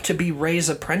him up to be Rey's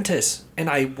apprentice, and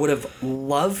I would have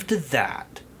loved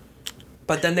that.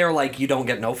 But then they were like, you don't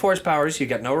get no Force powers, you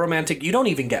get no romantic, you don't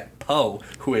even get Poe,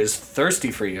 who is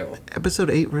thirsty for you. Episode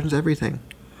 8 ruins everything.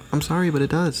 I'm sorry, but it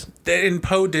does. And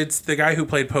the guy who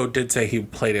played Poe did say he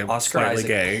played him Oscar slightly Isaac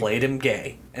gay. played him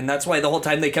gay. And that's why the whole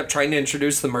time they kept trying to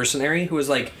introduce the mercenary, who was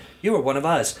like, you were one of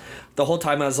us. The whole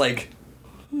time I was like,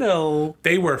 no.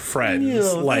 They were friends.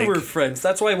 Yeah, they were friends.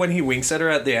 That's why when he winks at her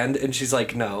at the end and she's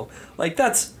like, no. Like,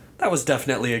 that was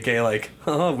definitely a gay, like,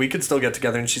 we could still get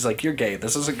together. And she's like, you're gay.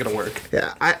 This isn't going to work.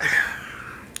 Yeah,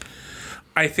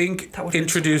 I think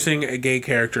introducing a gay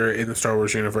character in the Star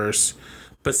Wars universe,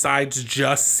 besides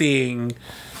just seeing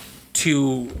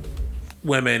two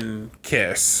women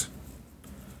kiss.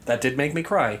 That did make me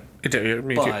cry. It did,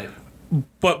 me too.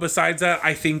 But besides that,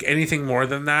 I think anything more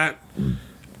than that,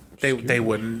 they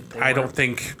wouldn't. I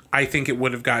think it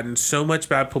would have gotten so much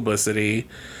bad publicity,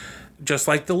 just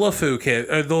like the LeFou kid,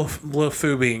 or the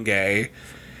LeFou being gay.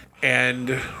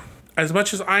 And as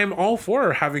much as I'm all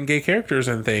for having gay characters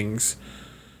and things,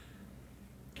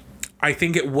 I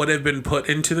think it would have been put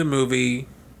into the movie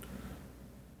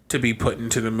to be put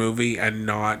into the movie and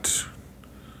not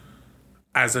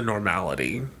as a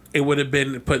normality. It would have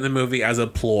been put in the movie as a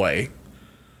ploy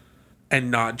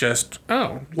and not just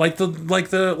like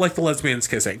the lesbians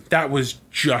kissing. That was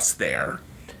just there.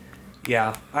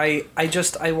 Yeah, I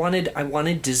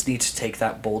wanted Disney to take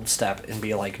that bold step and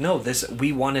be like, no,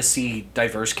 we want to see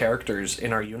diverse characters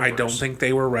in our universe. I don't think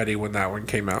they were ready when that one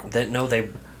came out. They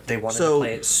wanted to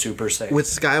play it super safe. With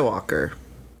Skywalker,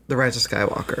 The Rise of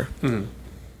Skywalker,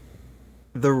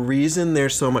 the reason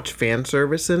there's so much fan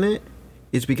service in it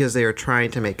is because they are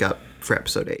trying to make up for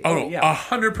Episode 8. Oh, yeah.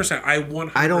 100%. I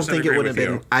 100% I don't think it would have you.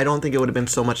 been. I don't think it would have been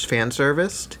so much fan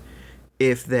serviced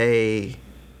if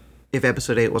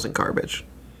Episode 8 wasn't garbage.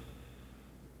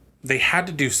 They had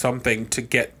to do something to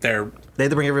get their... They had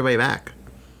to bring everybody back.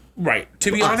 Right.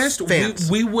 To be honest,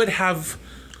 fans. we would have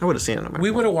I would have seen it no matter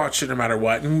We what. would have watched it no matter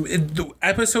what. And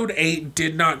episode 8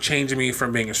 did not change me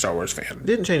from being a Star Wars fan. It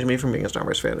didn't change me from being a Star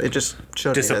Wars fan. It just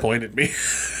Disappointed me.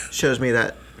 shows me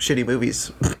that shitty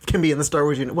movies can be in the Star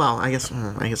Wars universe. Well, I guess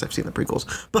I've seen the prequels,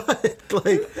 but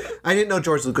like I didn't know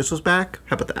George Lucas was back.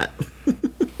 How about that?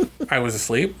 I was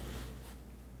asleep.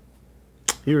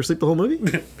 You were asleep the whole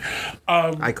movie?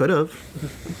 I could have.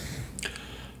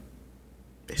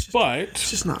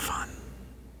 It's just not fun.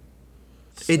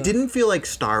 It didn't feel like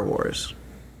Star Wars.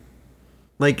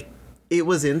 Like, it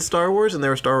was in Star Wars and there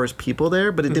were Star Wars people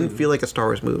there, but it didn't feel like a Star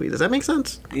Wars movie. Does that make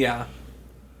sense? Yeah.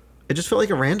 It just felt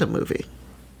like a random movie.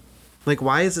 Like,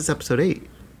 why is this episode 8?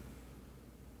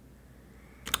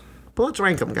 But let's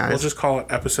rank them, guys. We'll just call it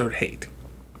episode hate.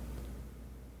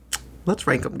 Let's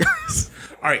rank them, guys.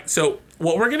 All right, so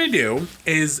what we're going to do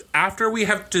is after we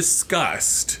have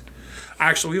discussed...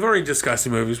 Actually, we've already discussed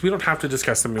the movies. We don't have to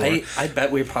discuss them anymore. I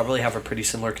bet we probably have a pretty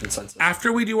similar consensus.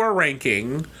 After we do our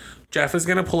ranking, Jeff is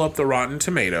going to pull up the Rotten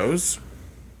Tomatoes.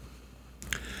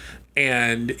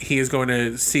 And he is going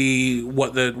to see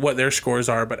what their scores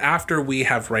are. But after we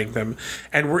have ranked them,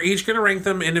 and we're each going to rank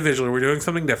them individually. We're doing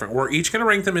something different. We're each going to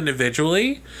rank them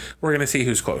individually. We're going to see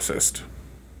who's closest.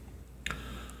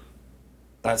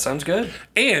 That sounds good.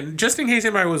 And just in case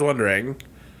anybody was wondering...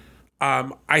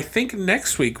 I think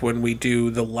next week when we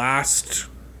do the last,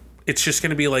 it's just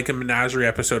going to be like a menagerie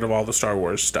episode of all the Star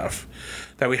Wars stuff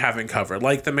that we haven't covered,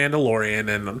 like The Mandalorian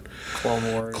and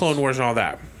Clone Wars and all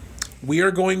that. We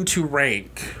are going to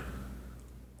rank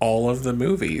all of the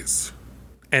movies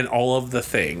and all of the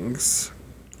things.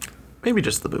 Maybe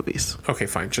just the movies. Okay,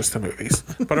 fine, just the movies.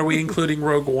 But are we including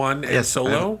Rogue One and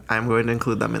Solo? I'm going to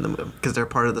include them in the movie because they're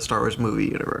part of the Star Wars movie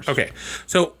universe. Okay,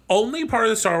 so only part of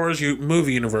the Star Wars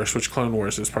movie universe, which Clone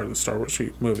Wars is part of the Star Wars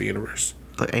movie universe.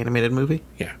 The animated movie?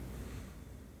 Yeah.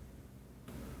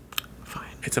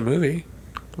 Fine. It's a movie.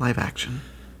 Live action.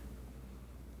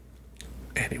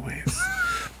 Anyways.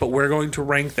 But we're going to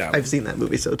rank them. I've seen that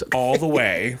movie, so it's okay. All the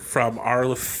way from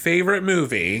our favorite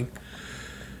movie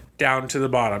down to the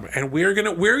bottom. And we're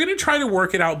gonna try to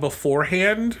work it out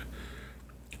beforehand.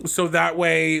 So that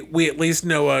way we at least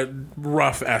know a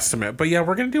rough estimate. But yeah,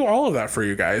 we're gonna do all of that for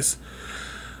you guys.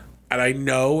 And I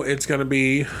know it's gonna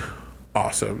be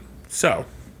awesome. So,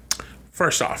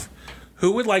 first off,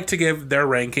 who would like to give their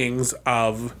rankings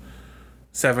of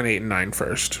 7, 8, and 9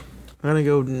 first? I'm going to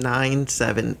go 9,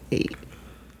 7, 8.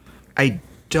 I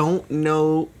don't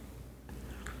know.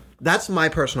 That's my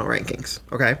personal rankings,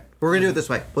 okay? We're going to do it this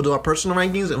way. We'll do our personal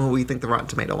rankings and what we think the Rotten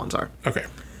Tomato ones are. Okay.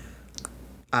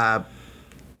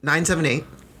 9, 7, 8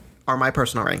 are my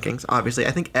personal rankings. Obviously,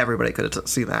 I think everybody could have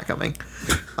seen that coming.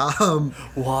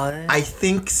 What? I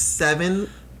think 7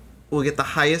 will get the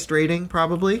highest rating,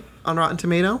 probably, on Rotten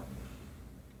Tomato.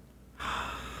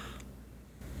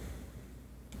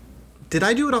 Did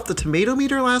I do it off the tomato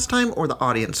meter last time or the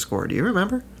audience score? Do you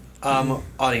remember?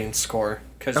 Audience score.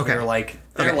 Because Okay.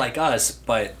 they're like us,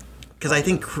 but... Because I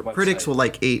think website. critics will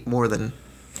like 8 more than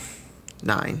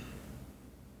 9.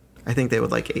 I think they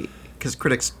would like 8. Because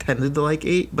critics tended to like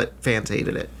 8, but fans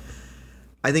hated it.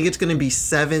 I think it's going to be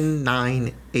 7,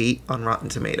 9, 8 on Rotten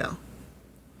Tomato.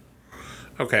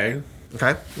 Okay.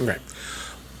 Okay? Okay.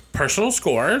 Personal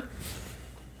score.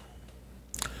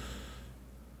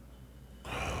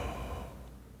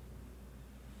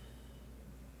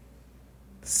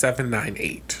 Seven, 9,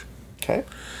 8. Okay.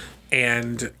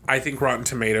 And I think Rotten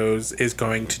Tomatoes is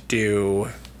going to do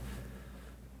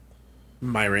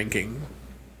my ranking.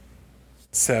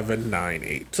 7, 9,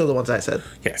 8. So the ones I said.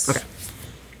 Yes. Okay.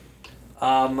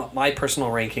 My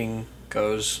personal ranking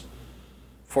goes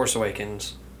Force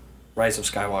Awakens, Rise of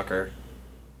Skywalker,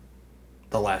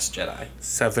 The Last Jedi.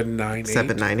 7, 9, 8.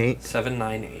 7, 9, 8. 7,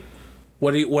 9, 8.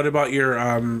 What about your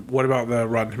what about the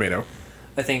Rotten Tomato?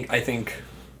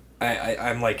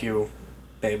 I'm like you,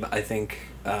 babe. I think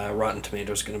Rotten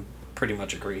Tomatoes gonna pretty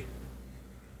much agree.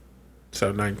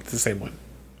 So 9, the same one.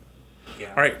 Yeah.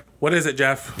 All right. What is it,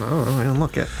 Jeff? Oh, I didn't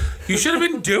look at. You should have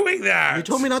been doing that. You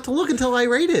told me not to look until I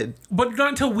rated. But not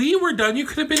until we were done. You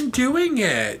could have been doing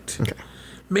it. Okay.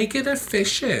 Make it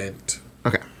efficient.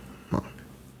 Okay. Well.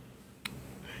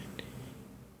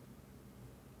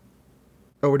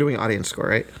 Oh, we're doing audience score,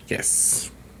 right? Yes.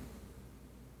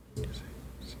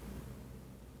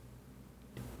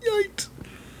 Yikes.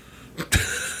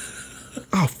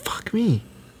 Oh, fuck me.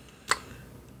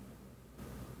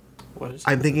 What is it?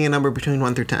 I'm thinking a number between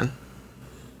 1 through 10.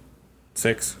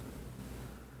 6.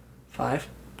 5?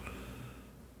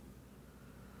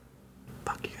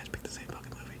 Fuck, you guys picked the same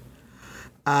fucking movie.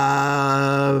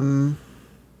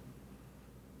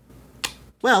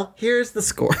 Well, here's the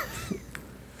score.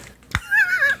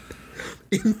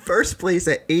 In first place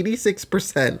at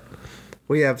 86%,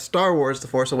 we have Star Wars The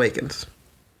Force Awakens.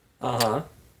 Uh-huh.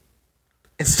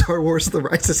 And Star Wars The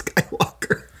Rise of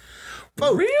Skywalker.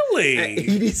 Both Really? at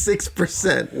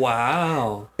 86%.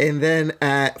 Wow. And then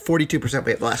at 42%,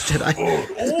 we have The Last Jedi.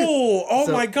 Oh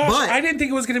So- my gosh. but- I didn't think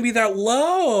it was going to be that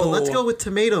low. But let's go with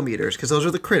tomato meters, because those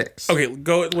are the critics. Okay,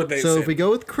 go with what they So said. if we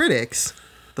go with critics,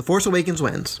 The Force Awakens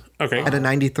wins. Okay. At a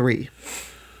 93.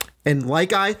 And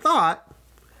like I thought,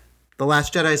 The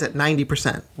Last Jedi is at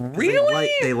 90%. Really?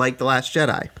 They like The Last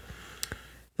Jedi.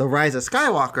 The Rise of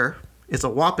Skywalker is a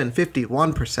whopping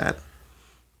 51%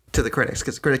 to the critics,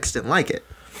 because critics didn't like it,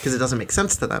 because it doesn't make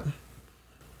sense to them.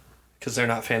 Because they're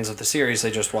not fans of the series,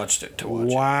 they just watched it to watch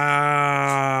it.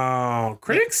 Wow.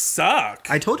 Critics suck.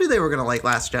 I told you they were going to like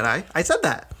Last Jedi. I said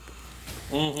that.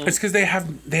 It's because they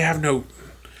have no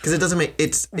Because it doesn't make...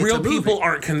 It's real a movie. people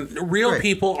aren't Right.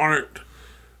 people aren't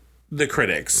the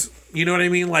critics. You know what I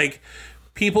mean? Like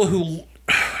people who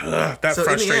that So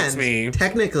frustrates in the end, me.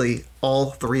 technically,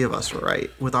 all three of us were right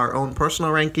with our own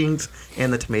personal rankings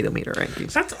and the tomato meter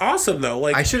rankings. That's awesome though.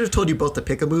 Like I should have told you both to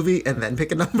pick a movie and then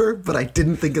pick a number, but I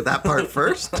didn't think of that part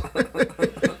first.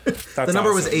 that's The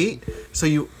number was awesome. 8, so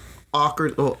you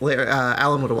awkward. Well,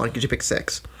 Alan would have won because you picked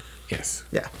 6. Yes.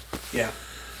 Yeah. Yeah.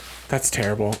 That's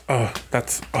terrible.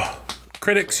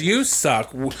 Critics, you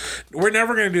suck. We're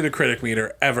never going to do the critic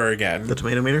meter ever again. The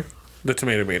tomato meter? The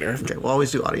tomato meter. Okay, we'll always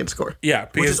do audience score. Yeah,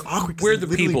 Which because is awkward 'cause we're they the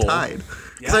literally people. tied.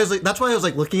 Because I was like, that's why I was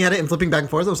like looking at it and flipping back and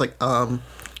forth. I was like, I don't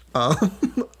know.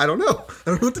 I don't know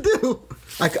what to do.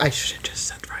 I should have just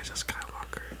said Rise of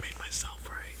Skywalker and made myself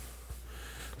right.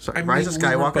 Sorry, I mean, Rise of we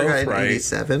were Skywalker both got an right.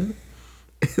 87.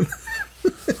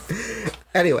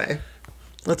 Anyway,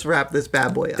 let's wrap this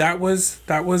bad boy up. That was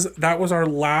our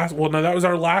last. Well, no, that was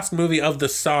our last movie of the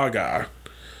saga.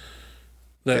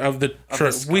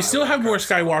 We still have more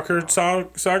Skywalker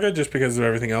saga just because of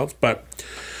everything else, but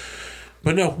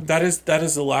no, that is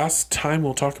the last time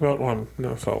we'll talk about. Well,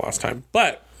 no, it's not the last time,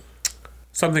 but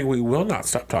something we will not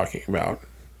stop talking about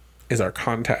is our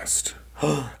contest.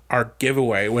 Our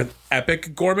giveaway with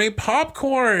Epic Gourmet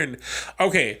Popcorn.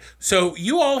 Okay, so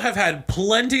you all have had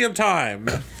plenty of time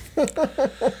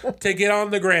to get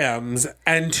on the grams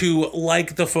and to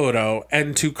like the photo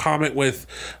and to comment with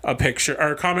a picture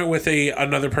or comment with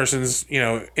another person's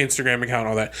Instagram account and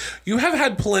all that. You have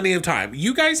had plenty of time.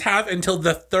 You guys have until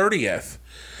the 30th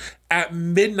at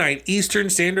midnight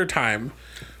Eastern Standard Time.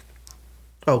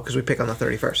 Oh, because we pick on the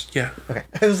 31st. Yeah. Okay.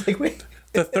 I was like, wait.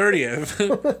 The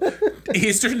 30th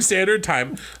Eastern Standard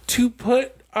Time to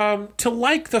put to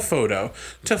like the photo,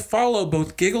 to follow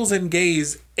both Giggles and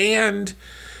Gaze and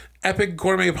Epic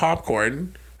Gourmet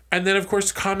Popcorn, and then of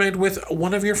course comment with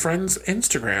one of your friends'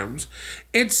 Instagrams.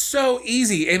 It's so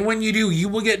easy, and when you do, you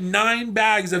will get 9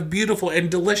 bags of beautiful and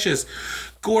delicious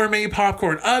gourmet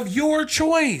popcorn of your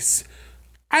choice.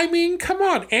 I mean, come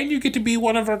on. And you get to be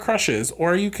one of our crushes,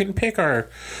 or you can pick our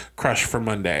crush for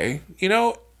Monday.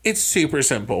 It's super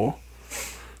simple.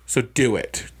 So do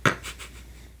it.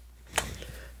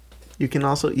 You can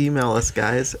also email us,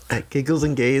 guys, at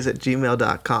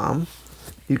gigglesandgaze@gmail.com.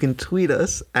 You can tweet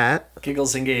us at,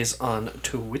 Giggles and Gaze on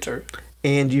Twitter.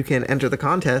 and you can enter the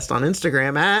contest on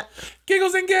Instagram at,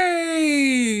 Giggles and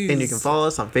Gaze! and you can follow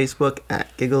us on Facebook at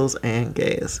Giggles and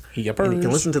Gaze. Yuppers. And you can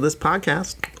listen to this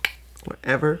podcast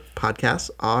wherever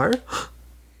podcasts are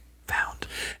found.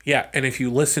 Yeah, and if you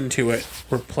listen to it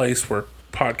replace where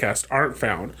podcasts aren't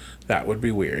found, that would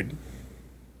be weird.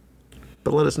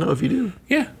 But let us know if you do.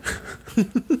 Yeah.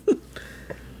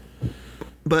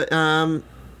 But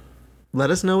let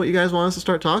us know what you guys want us to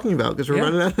start talking about, because we're Yeah.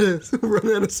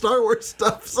 running out of Star Wars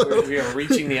stuff. So We are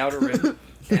reaching the outer rim.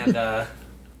 And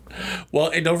Well,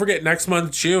 and don't forget, next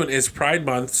month, June, is Pride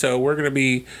Month, so we're going to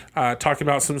be talking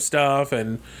about some stuff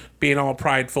and being all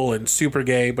prideful and super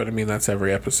gay, but I mean, that's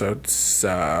every episode.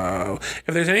 So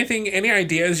if there's any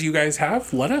ideas you guys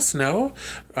have, let us know.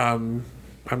 I'm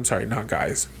sorry, not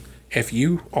guys. If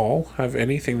you all have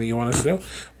anything that you want us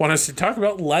to talk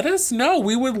about, let us know.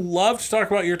 We would love to talk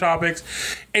about your topics.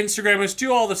 Instagram us,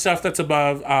 do all the stuff that's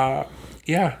above.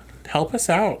 Help us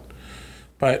out.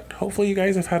 But hopefully you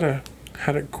guys have had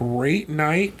a great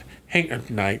night.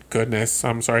 Goodness,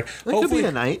 I'm sorry. could be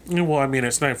a night. Well, I mean,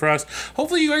 it's night for us.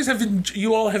 Hopefully, you guys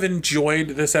you all have enjoyed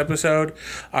this episode.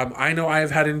 I know I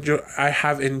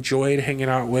have enjoyed hanging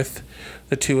out with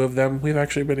the two of them. We've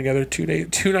actually been together 2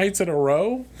 nights in a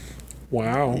row.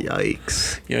 Wow.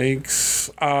 Yikes.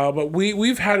 But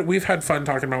we've had fun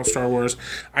talking about Star Wars.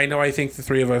 I think the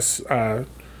three of us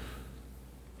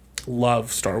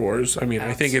love Star Wars. I mean,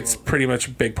 I think it's pretty much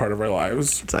a big part of our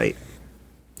lives. tight.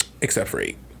 Except for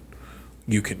 8.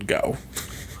 You can go.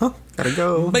 Huh? Gotta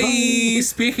go. Bye.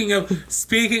 Speaking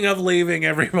of leaving,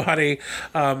 everybody,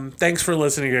 thanks for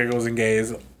listening, Giggles and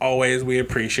Gays. Always, we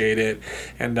appreciate it.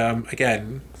 And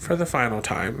again, for the final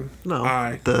time, No,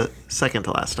 the second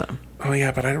to last time. Oh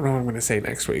yeah, but I don't know what I'm going to say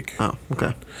next week. Oh,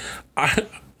 okay.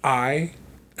 I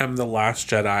am the Last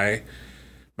Jedi,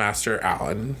 Master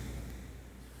Alan.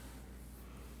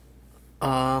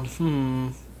 I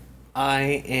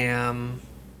am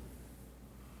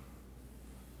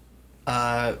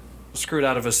screwed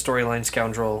out of a storyline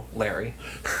scoundrel, Larry.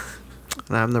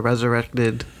 And I'm the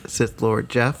resurrected Sith Lord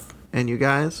Jeff. And you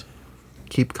guys,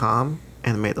 keep calm,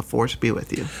 and may the Force be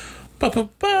with you.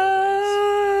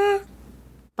 Ba-ba-ba.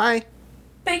 Bye.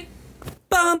 Bye.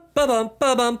 Bum ba bum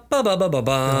ba bum ba ba ba ba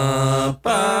ba ba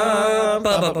ba ba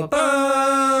ba ba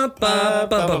ba ba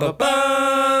ba ba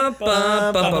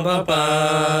ba ba ba ba ba.